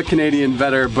already have a Canadian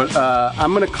vetter, but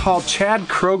I'm going to call Chad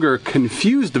Kroeger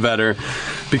Confused Vetter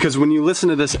because when you listen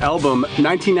to this album,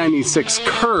 1996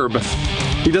 Curb,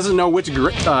 he doesn't know which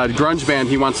grunge band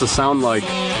he wants to sound like.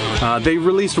 They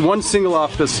released one single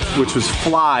off this, which was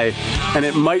Fly, and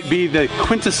it might be the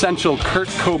quintessential Kurt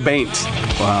Cobain.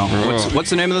 Wow.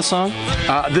 What's the name of the song?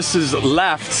 This is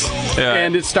Left,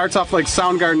 and it starts off like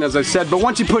Soundgarden, as I said, but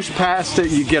once you push past it,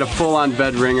 you get a full-on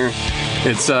Ved Ringer.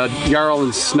 It's Jarl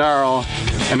and Snarl,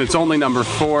 and it's only number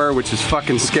 4, which is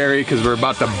fucking scary because we're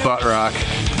about to butt rock.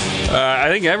 I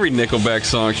think every Nickelback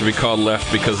song should be called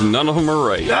Left because none of them are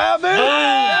right. Yeah, baby!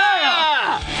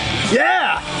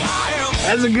 Yeah!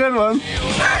 That's a good one.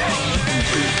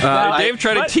 Dave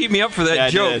tried to tee me up for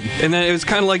that joke, and then it was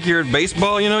kind of like you're at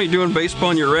baseball, you know, you're doing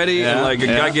baseball and you're ready, and like a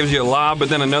guy gives you a lob, but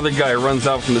then another guy runs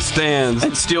out from the stands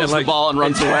and steals the ball and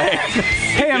runs away.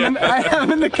 Hey,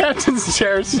 I'm in the captain's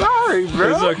chair. Sorry,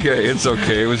 bro. It's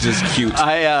okay. It was just cute.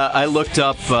 I looked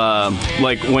up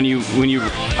like when you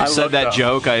said that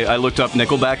joke, I looked up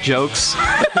Nickelback jokes.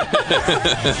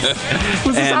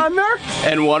 Was this on there?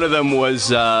 And one of them was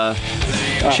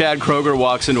Chad Kroeger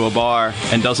walks into a bar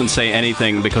and doesn't say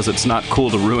anything because it's not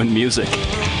cool to ruin music.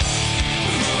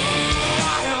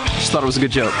 Just thought it was a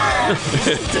good joke.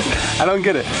 I don't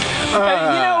get it.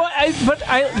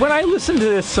 When I listen to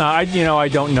this song, I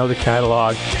don't know the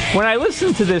catalog. When I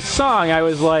listened to this song, I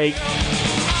was like,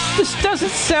 this doesn't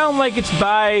sound like it's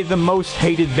by the most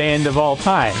hated band of all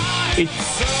time.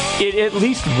 It at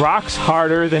least rocks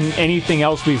harder than anything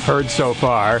else we've heard so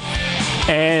far.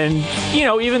 And,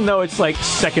 even though it's like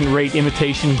second-rate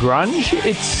imitation grunge,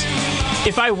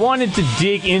 if I wanted to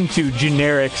dig into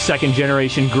generic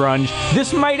second-generation grunge,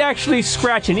 this might actually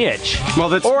scratch an itch.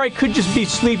 Or I could just be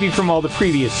sleepy from all the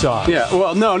previous songs. Yeah.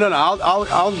 Well, no.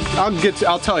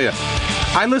 I'll tell you.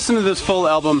 I listened to this full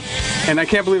album, and I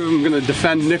can't believe I'm going to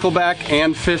defend Nickelback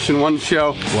and Phish in one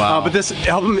show. Wow. But this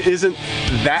album isn't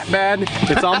that bad.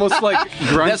 It's almost like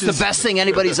grunge. That's the best thing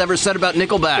anybody's ever said about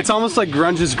Nickelback. It's almost like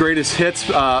grunge's greatest hits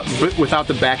without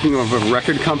the backing of a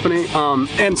record company.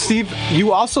 And Steve,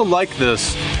 you also like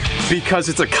this because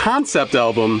it's a concept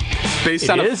album based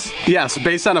on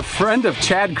a friend of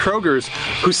Chad Kroeger's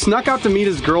who snuck out to meet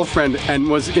his girlfriend and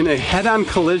was in a head-on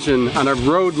collision on a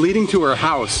road leading to her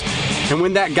house. And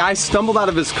when that guy stumbled out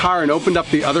of his car and opened up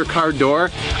the other car door,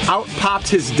 out popped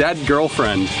his dead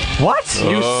girlfriend. What?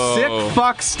 You sick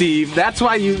fuck, Steve. That's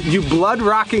why you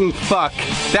blood-rocking fuck.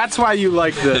 That's why you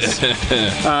like this.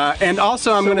 And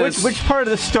also, I'm going to... Which part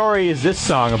of the story is this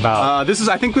song about?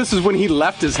 I think this is when he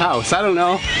left his house. I don't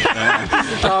know.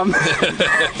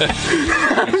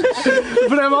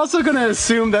 But I'm also going to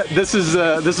assume that this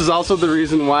is also the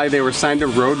reason why they were signed to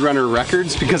Roadrunner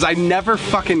Records, because I never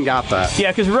fucking got that.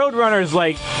 Yeah, because Roadrunner is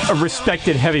like a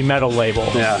respected heavy metal label.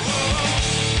 Yeah.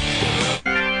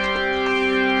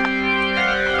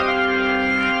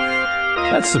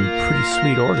 That's some pretty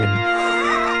sweet organ.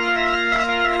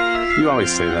 You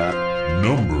always say that.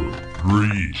 Number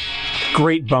 3.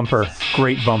 Great bumper.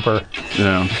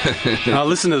 Yeah.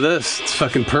 Listen to this. It's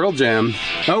fucking Pearl Jam.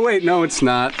 Oh, wait, no, it's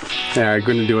not. Yeah, I'm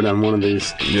going to do it on one of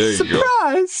these. There you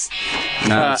Surprise!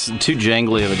 No, it's too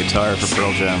jangly of a guitar for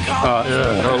Pearl Jam.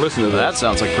 Oh, listen to that. That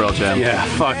sounds like Pearl Jam. Yeah,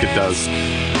 fuck, it does.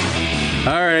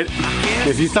 All right.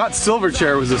 If you thought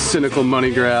Silverchair was a cynical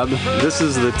money grab, this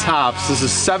is the tops. This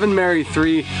is 7 Mary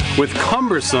 3 with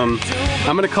Cumbersome.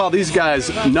 I'm going to call these guys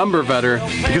Number Vetter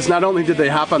because not only did they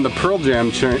hop on the Pearl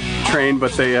Jam train,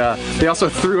 but they also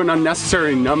threw an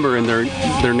unnecessary number in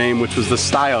their name, which was the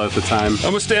style at the time. I'm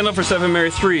going to stand up for 7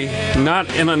 Mary 3. Not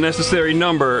an unnecessary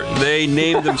number. They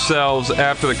named themselves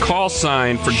after the call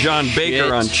sign for John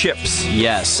Baker on Chips.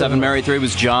 Yes, 7 Mary 3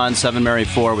 was John, 7 Mary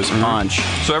 4 was Ponch.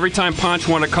 So every time Ponch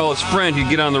wanted to call his friend, he'd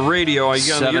get on the radio. You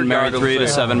get on 7 Mary 3 to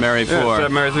 7 Mary 4. Yeah,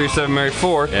 7 Mary 3, 7 Mary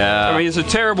 4. Yeah. I mean, it's a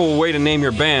terrible way to name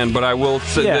your band, but I will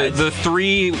say the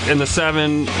 3 and the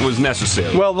 7 was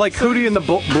necessary. Well, like Hootie and the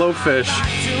Blowfish,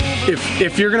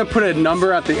 if you're going to put a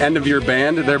number at the end of your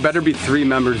band, there better be 3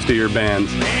 members to your band.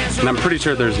 And I'm pretty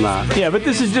sure there's not. Yeah, but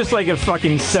this is just like a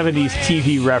fucking 70s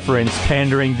TV reference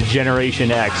pandering to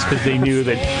Generation X because they knew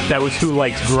that was who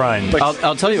likes grunge.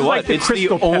 I'll tell you what, it's the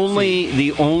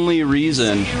only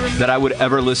reason that I would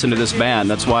ever listen to this band.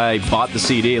 That's why I bought the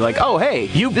CD. Like, oh, hey,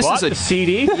 this is the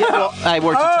CD? Yeah, well, I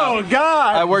worked at Tower. Oh,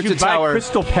 God! I worked Did you at buy Tower.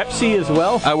 Crystal Pepsi as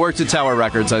well? I worked at Tower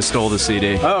Records. I stole the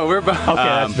CD. Oh, Okay,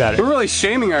 that's better. we're really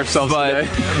shaming ourselves today.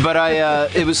 But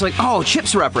it was like, oh,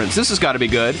 Chips reference. This has got to be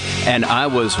good. And I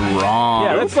was wrong.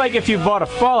 Yeah, that's like if you bought a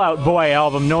Fall Out Boy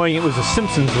album knowing it was a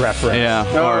Simpsons reference. Yeah,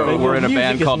 or we're in a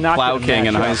band called Plow King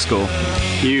in high school.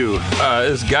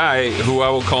 This guy, who I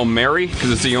will call Mary,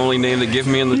 because it's the only name they give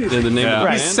me in the name of the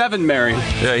band. He's 7 Mary.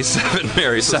 Yeah, he's 7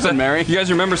 Mary. So 7 Mary? You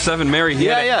guys remember 7 Mary?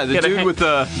 The dude with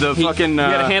the fucking... He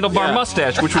had a handlebar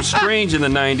mustache, which was strange in the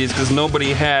 90s because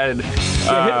nobody had...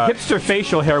 hipster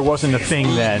facial hair wasn't a thing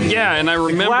then. Yeah, and I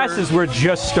remember... Glasses were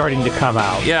just starting to come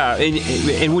out. Yeah,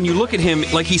 and when you look at him,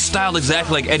 like, he's styled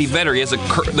exactly like Eddie Vedder. He has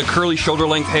the curly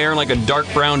shoulder-length hair and like a dark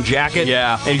brown jacket.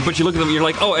 Yeah. But you look at him, you're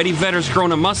like, oh, Eddie Vedder's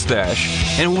grown a mustache.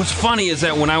 And what's funny is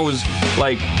that when I was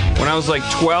like when I was like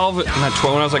 12, not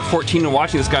 12, when I was like 14 and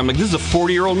watching this guy, I'm like, this is a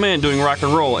 40-year-old man doing rock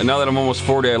and roll. And now that I'm almost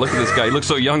 40, I look at this guy. He looks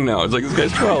so young now. It's like, this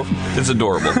guy's 12. It's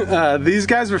adorable. These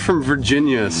guys were from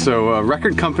Virginia, so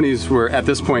record companies were, at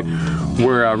this point,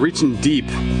 were reaching deep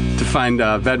to find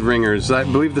Ved ringers. I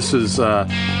believe this was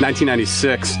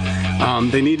 1996.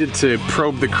 They needed to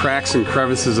probe the cracks and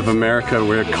crevices of America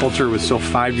where culture was still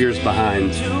 5 years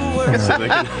behind.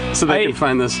 So they can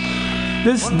find this.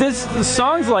 This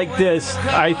songs like this,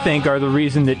 I think, are the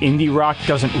reason that indie rock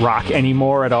doesn't rock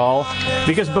anymore at all.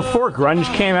 Because before grunge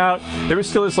came out, there was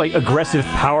still this like aggressive,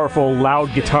 powerful,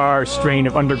 loud guitar strain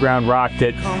of underground rock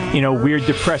that, you know, weird,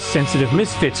 depressed, sensitive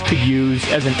misfits could use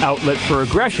as an outlet for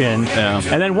aggression. Yeah.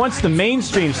 And then once the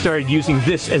mainstream started using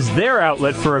this as their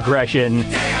outlet for aggression,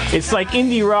 it's like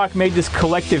indie rock made this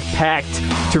collective pact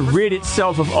to rid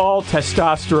itself of all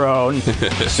testosterone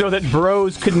so that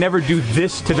bros could never do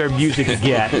this to their music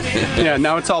again. Yeah,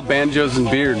 now it's all banjos and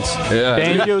beards. Yeah.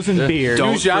 Banjos and beards.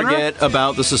 Don't genre? forget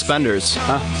about the suspenders.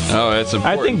 Oh, that's I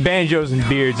important. think banjos and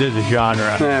beards is a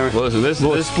genre. Yeah, Well, listen,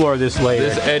 We'll explore this later.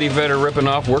 This Eddie Vedder ripping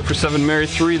off Work for Seven, Mary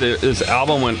 3, this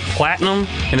album went platinum,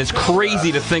 and it's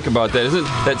crazy to think about that, isn't it?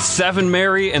 That 7,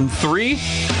 Mary, and 3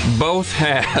 both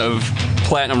have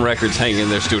platinum records hanging in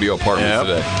their studio apartments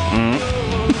today.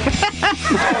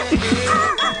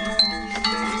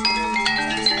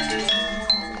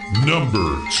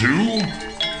 Number 2.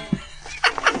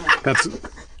 that's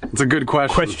a good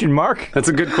question. Question mark? That's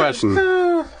a good question.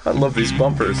 I love these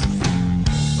bumpers.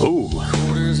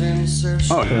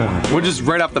 Oh, yeah. We're just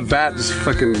right off the bat, just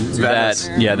fucking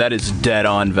That is dead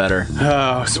on Vedder.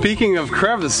 Speaking of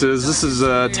crevices, this is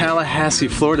Tallahassee,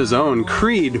 Florida's own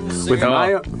Creed with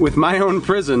my own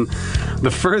prison,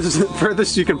 the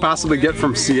furthest you can possibly get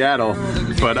from Seattle,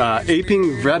 but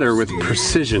aping Vedder with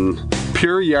precision,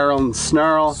 pure yarl and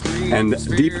snarl, and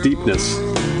deep deepness.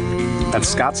 That's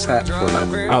Scott Stapp for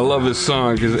that. I love this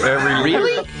song because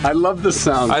Really? I love this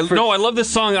sound. I love this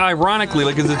song ironically,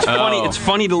 like, 'cause it's funny. It's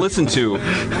funny to listen to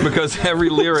because every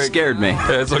lyric Scared me.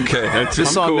 Yeah, it's okay. This I'm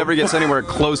song cool. never gets anywhere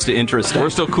close to interesting. We're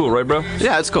still cool, right, bro?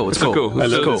 Yeah, it's cool. It's Still cool. cool.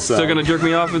 It's Still- cool. Still gonna jerk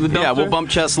me off in the dumpster? Yeah, we'll bump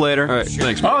chest later. All right,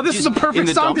 thanks. Bro. Oh, this is the In perfect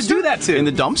the song dumpster? to do that to. In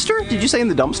the dumpster? Did you say in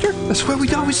the dumpster? That's why we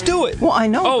always do it. Well, I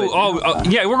know.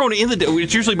 Yeah, we're going in the.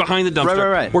 It's usually behind the dumpster.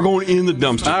 Right. We're going in the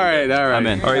dumpster. All right. I'm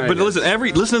in. All right, but listen.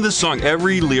 Listen to this song.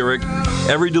 Every lyric,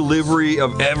 every delivery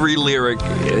of every lyric.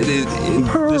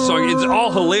 This song, it's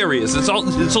all hilarious. It's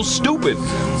so stupid.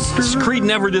 Creed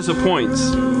never disappoints.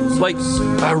 Like,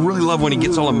 I really love when he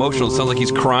gets all emotional. It sounds like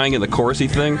he's crying in the chorusy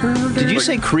thing. Did you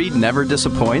say Creed never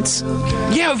disappoints?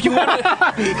 Yeah, if you want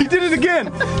to. He did it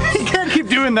again. He can't keep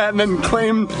doing that and then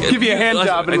give you a hand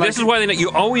job. And This is why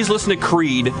you always listen to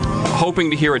Creed,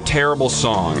 hoping to hear a terrible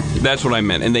song. That's what I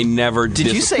meant, and they never.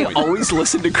 Did you say disappoint. always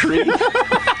listen to Creed?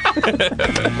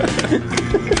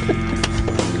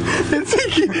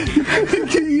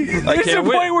 There's a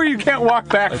point where you can't walk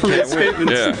back from that statement.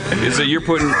 Yeah, so you're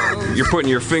putting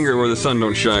your finger where the sun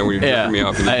don't shine when you're jerking me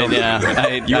off.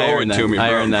 And you owe it to me, bro.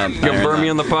 I earned that. You gonna burn me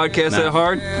on the podcast that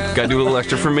hard? Gotta do a little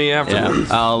extra for me afterwards.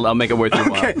 Yeah, I'll make it worth your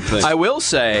while. Thanks. I will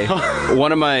say,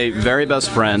 one of my very best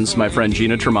friends, my friend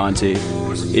Gina Tremonti,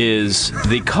 is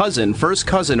the first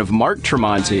cousin of Mark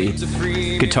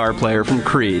Tremonti, guitar player from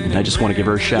Creed. I just want to give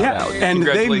her a shout out. And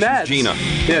they Congratulations, met. Gina.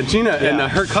 Yeah, Gina and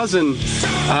her cousin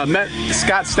met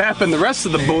Scott Stapp and the rest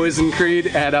of the boys in Creed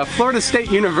at Florida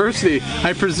State University,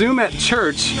 I presume at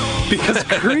church, because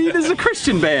Creed is a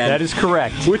Christian band. That is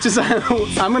correct. Which is, I'm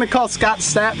going to call Scott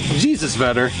Stapp Jesus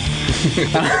Vedder.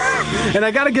 And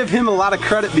I got to give him a lot of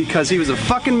credit because he was a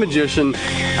fucking magician.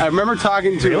 I remember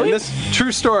talking to, and this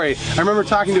true story, I remember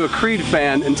talking to a Creed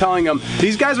fan and telling him,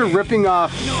 these guys are ripping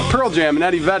off Pearl Jam and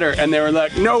Eddie Vedder, and they were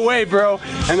like, no way, bro.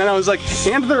 And then I was like,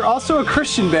 and they're also a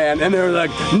Christian band, and they were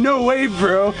like, no way,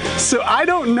 bro. So I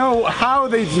don't know how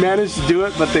they managed to do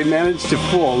it, but they managed to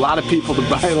fool a lot of people to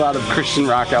buy a lot of Christian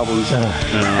rock albums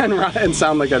and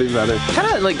sound like Eddie Vedder.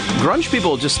 Kind of like grunge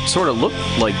people just sort of looked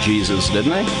like Jesus,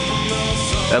 didn't they?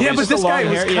 Yeah, but this guy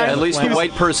was kind At of, least the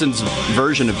white person's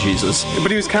version of Jesus. but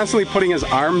he was constantly putting his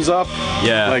arms up.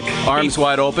 Yeah, Like, arms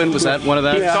wide open. Was that one of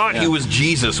that? He thought he was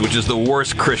Jesus, which is the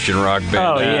worst Christian rock band.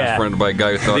 Oh, yeah. Fronted by a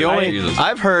guy who thought he was Jesus.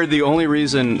 I've heard the only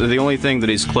thing that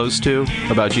he's close to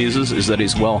about Jesus is that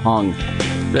he's well hung.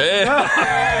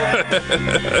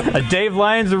 A Dave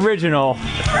Lyons original.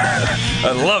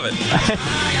 I love it.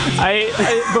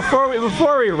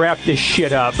 Before we wrap this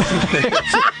shit up,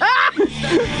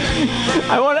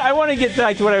 I want to get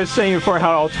back to what I was saying before,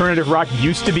 how alternative rock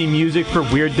used to be music for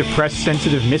weird, depressed,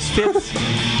 sensitive misfits.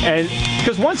 And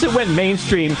because once it went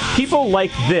mainstream, people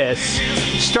like this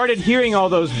started hearing all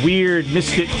those weird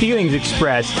misfit feelings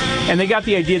expressed, and they got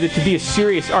the idea that to be a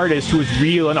serious artist who was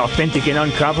real and authentic and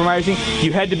uncompromising,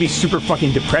 you had to be super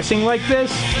fucking depressing like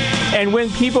this. And when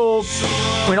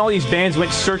all these bands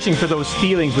went searching for those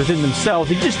feelings within themselves,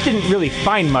 they just didn't really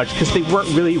find much because they weren't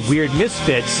really weird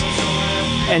misfits.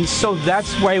 And so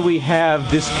that's why we have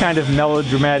this kind of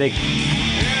melodramatic,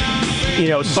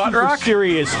 super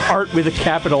serious art with a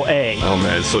capital A. Oh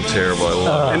man, it's so terrible. I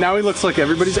love it. And now he looks like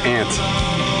everybody's aunt.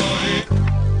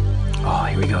 Oh,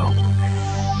 here we go.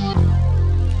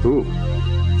 Ooh.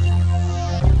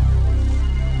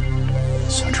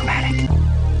 So dramatic.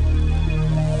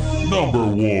 Number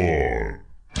 1.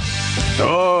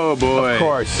 Oh boy. Of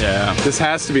course. Yeah. This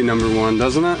has to be number 1,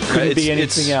 doesn't it? Couldn't be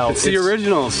anything else. It's the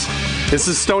originals. This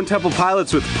is Stone Temple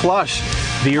Pilots with Plush.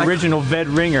 The original Ved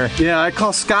Ringer. Yeah, I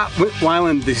call Scott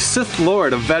Weiland the Sith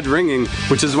Lord of Ved ringing,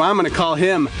 which is why I'm going to call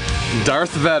him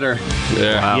Darth Vedder.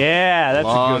 Yeah. Yeah, that's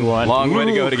a good one. Long way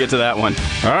to go to get to that one.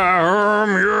 I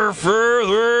am your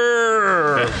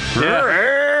father.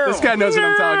 This guy knows what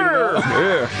I'm talking about.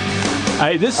 Yeah.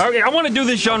 Okay, I want to do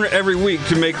this genre every week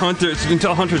to make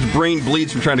until Hunter's brain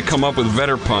bleeds from trying to come up with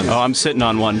Vedder puns. Oh, I'm sitting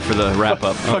on one for the wrap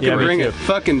up. Fucking bring it.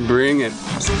 Fucking bring it.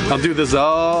 I'll do this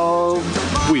all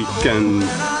weekend.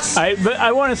 But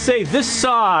I want to say this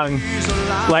song,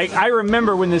 I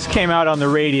remember when this came out on the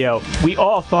radio, we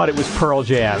all thought it was Pearl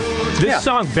Jam. This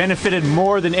song benefited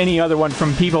more than any other one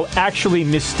from people actually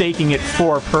mistaking it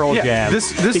for Pearl Jam.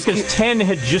 Because 10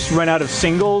 had just run out of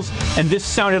singles, and this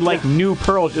sounded like new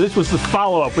Pearl Jam. This was the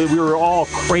follow-up we were all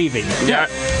craving. Yeah.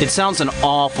 It sounds an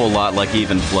awful lot like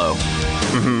Even Flow.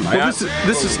 Mm-hmm. Well,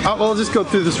 this is. I'll just go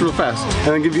through this real fast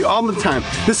and then give you all the time.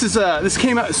 This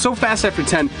came out so fast after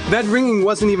 10. That ringing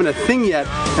wasn't even a thing yet,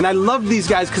 and I loved these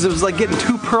guys because it was like getting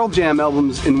 2 Pearl Jam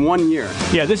albums in 1 year.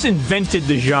 Yeah, this invented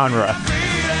the genre.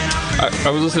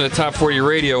 I was listening to Top 40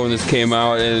 Radio when this came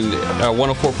out, and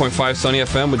 104.5 Sunny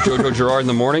FM with JoJo Girard in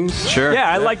the mornings. Sure. Yeah,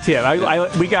 I liked him.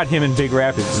 We got him in Big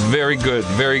Rapids. Very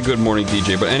good morning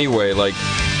DJ. But anyway,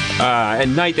 at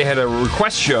night they had a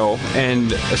request show,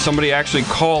 and somebody actually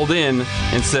called in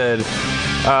and said,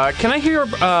 can I hear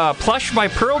Plush by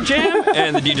Pearl Jam?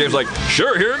 And the DJ was like,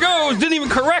 sure, here it goes. Didn't even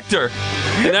correct her.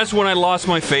 And that's when I lost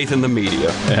my faith in the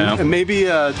media. Yeah. And maybe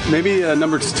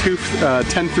numbers 10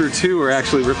 through 2 are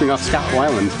actually ripping off Scott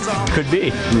Weiland. Could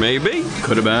be. Maybe.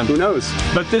 Could have been. Who knows?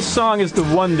 But this song is the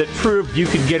one that proved you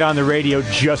could get on the radio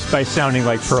just by sounding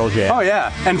like Pearl Jam. Oh,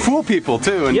 yeah. And fool people,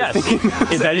 too. And yes.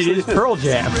 That it is Pearl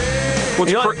Jam.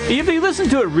 If you listen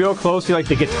to it real closely,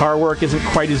 the guitar work isn't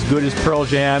quite as good as Pearl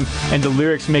Jam, and the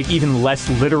lyrics make even less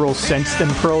literal sense than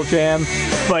Pearl Jam.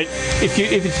 But if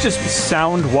it's just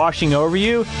sound washing over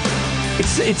you,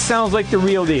 it sounds like the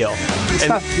real deal.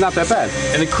 It's not that bad.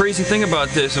 And the crazy thing about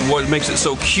this and what makes it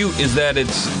so cute is that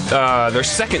it's their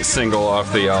second single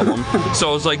off the album.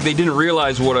 So it's like they didn't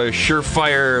realize what a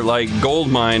surefire gold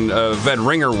mine Ved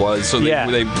Ringer was. So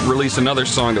they released another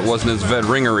song that wasn't as Ved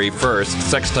Ringery first,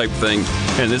 sex type thing,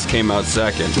 and this came out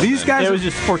second. These guys it was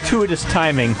just fortuitous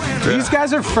timing. These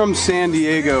guys are from San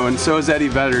Diego, and so is Eddie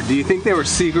Vedder. Do you think they were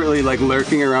secretly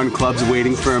lurking around clubs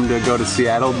waiting for him to go to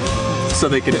Seattle so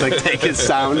they could take his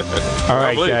sound? All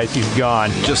right, guys, he's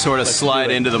gone. Just sort of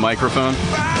slide into the microphone.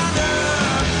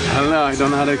 I don't know. I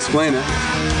don't know how to explain it.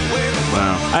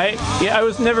 Wow. I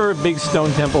was never a big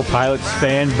Stone Temple Pilots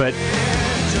fan, but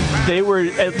they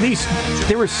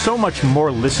were so much more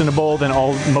listenable than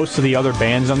most of the other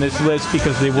bands on this list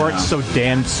because they weren't so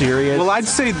damn serious. Well, I'd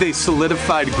say they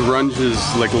solidified grunge's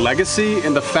legacy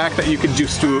in the fact that you could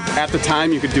at the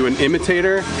time you could do an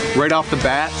imitator right off the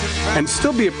bat and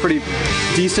still be a pretty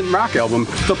decent rock album.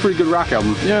 Still a pretty good rock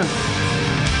album. Yeah.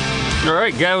 All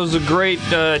right, that was a great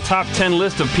top 10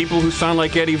 list of people who sound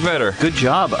like Eddie Vedder. Good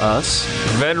job, us.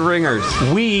 Ved Ringers.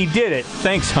 We did it.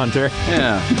 Thanks, Hunter.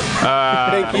 Yeah.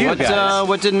 Thank you, guys.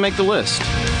 What didn't make the list?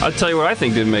 I'll tell you what I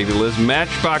think didn't make the list.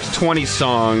 Matchbox 20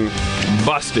 song,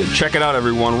 Busted. Check it out,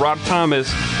 everyone. Rob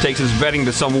Thomas takes his vetting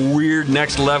to some weird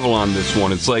next level on this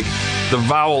one. It's like the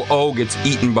vowel O gets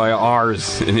eaten by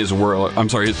R's in his world. I'm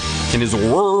sorry, in his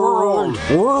world.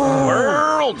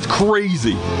 World.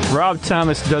 Crazy. Rob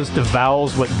Thomas does to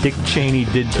vowels what Dick Cheney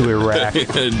did to Iraq.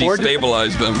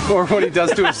 Destabilize them. Or what he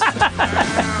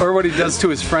does to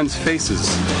his friends' faces.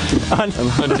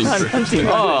 Hunting.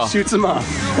 Oh. Shoots them off.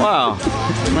 Wow.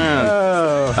 Man.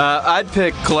 I'd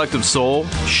pick Collective Soul,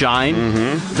 Shine.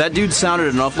 Mm-hmm. That dude sounded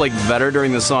enough like Vedder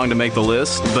during the song to make the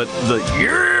list, but the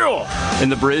in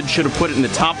the bridge should have put it in the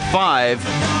top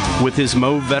 5 with his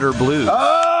Mo Vedder blues.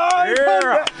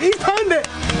 Oh, he punned it.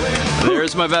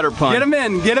 There's my Vedder pun.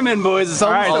 Get him in, boys. It's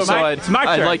All right, almost so over. it's my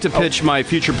I'd turn. like to pitch my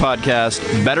future podcast,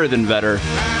 Better Than Vedder.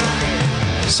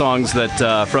 songs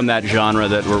that from that genre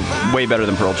that were way better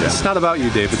than Pearl Jam. It's not about you,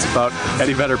 Dave. It's about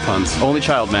Eddie Vedder puns. Only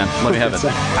Child, man. Let me have it.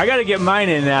 I got to get mine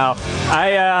in now.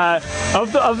 I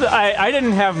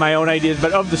didn't have my own ideas,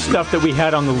 but of the stuff that we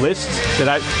had on the list,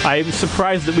 that I'm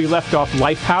surprised that we left off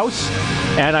Lifehouse,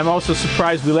 and I'm also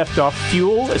surprised we left off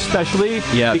Fuel, especially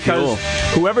because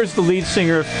whoever's the lead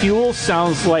singer of Fuel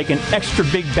sounds like an extra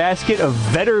big basket of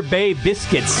Vedder Bay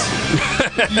biscuits.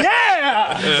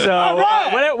 Yeah. So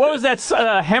what was that?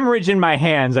 Hemorrhage in My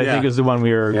Hands, I think, is the one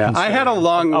we were. Yeah, I had a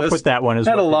long list. I'll put that one as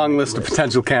well. I had a long list of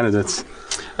potential candidates.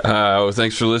 Well,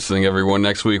 thanks for listening, everyone.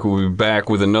 Next week we'll be back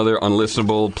with another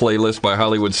unlistenable playlist by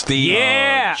Hollywood Steve.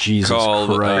 Yeah. Jesus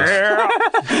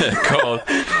Christ. Called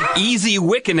Easy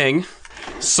Wickening.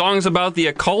 Songs about the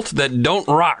occult that don't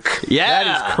rock. Yeah.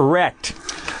 That is correct.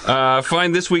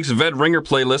 Find this week's Ved Ringer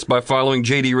playlist by following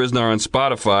JD Riznar on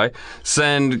Spotify.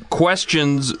 Send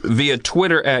questions via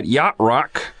Twitter at Yacht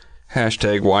Rock.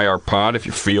 Hashtag YRPod if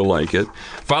you feel like it.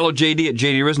 Follow JD at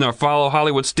JD Riznar. Follow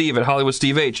Hollywood Steve at Hollywood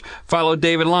Steve H. Follow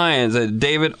David Lyons at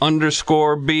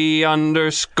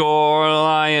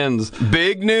David_B_Lyons.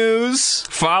 Big news.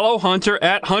 Follow Hunter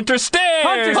at Hunter Stairs.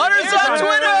 Hunter's on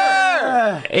Twitter.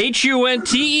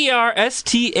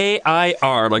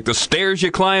 HUNTERSTAIR. Like the stairs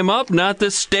you climb up, not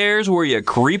the stairs where you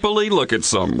creepily look at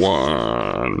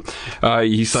someone.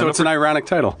 So it's an ironic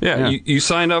title. Yeah. You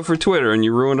signed up for Twitter and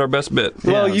you ruined our best bit.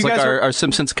 Well, It's you like guys our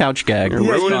Simpsons couch gag. You're It's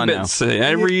ruining gone now. bits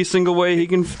every single way he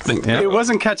can think. It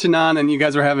wasn't catching on, and you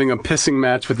guys were having a pissing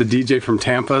match with the DJ from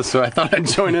Tampa, so I thought I'd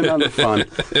join in on the fun.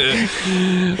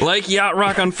 Like Yacht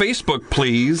Rock on Facebook,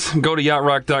 please. Go to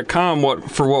yachtrock.com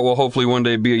for what will hopefully one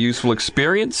day be a useful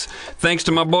experience. Thanks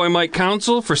to my boy Mike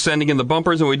Council for sending in the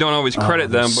bumpers, and we don't always credit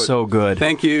them. But So good.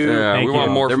 Thank you. yeah, Thank we want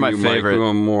you. more They're from my you, favorite. Mike. We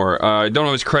want more. Don't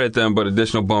always credit them, but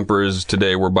additional bumpers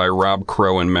today were by Rob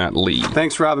Crow and Matt Lee.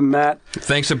 Thanks, Rob and Matt.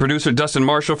 Thanks to producer Dustin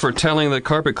Marshall for telling the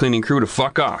carpet cleaning crew to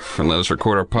fuck off and let us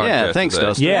record our podcast. Yeah, thanks, today.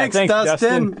 Dustin. Yeah, Thanks, thanks,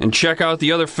 Dustin. And check out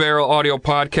the other Feral audio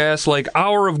podcasts like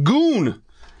Hour of Goon.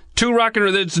 Two rock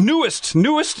and it's newest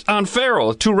on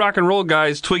Feral. Two rock and roll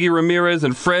guys, Twiggy Ramirez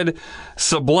and Fred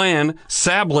Sablin.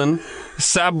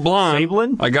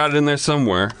 I got it in there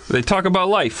somewhere. They talk about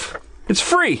life. It's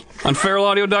free on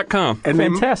feralaudio.com. And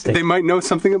Fantastic. They might know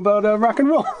something about rock and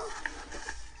roll.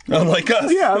 Unlike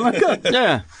us. Yeah, I'm like,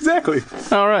 Yeah. exactly.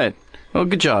 All right. Well,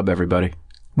 good job, everybody.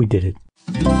 We did it.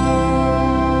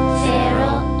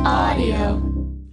 Feral Audio.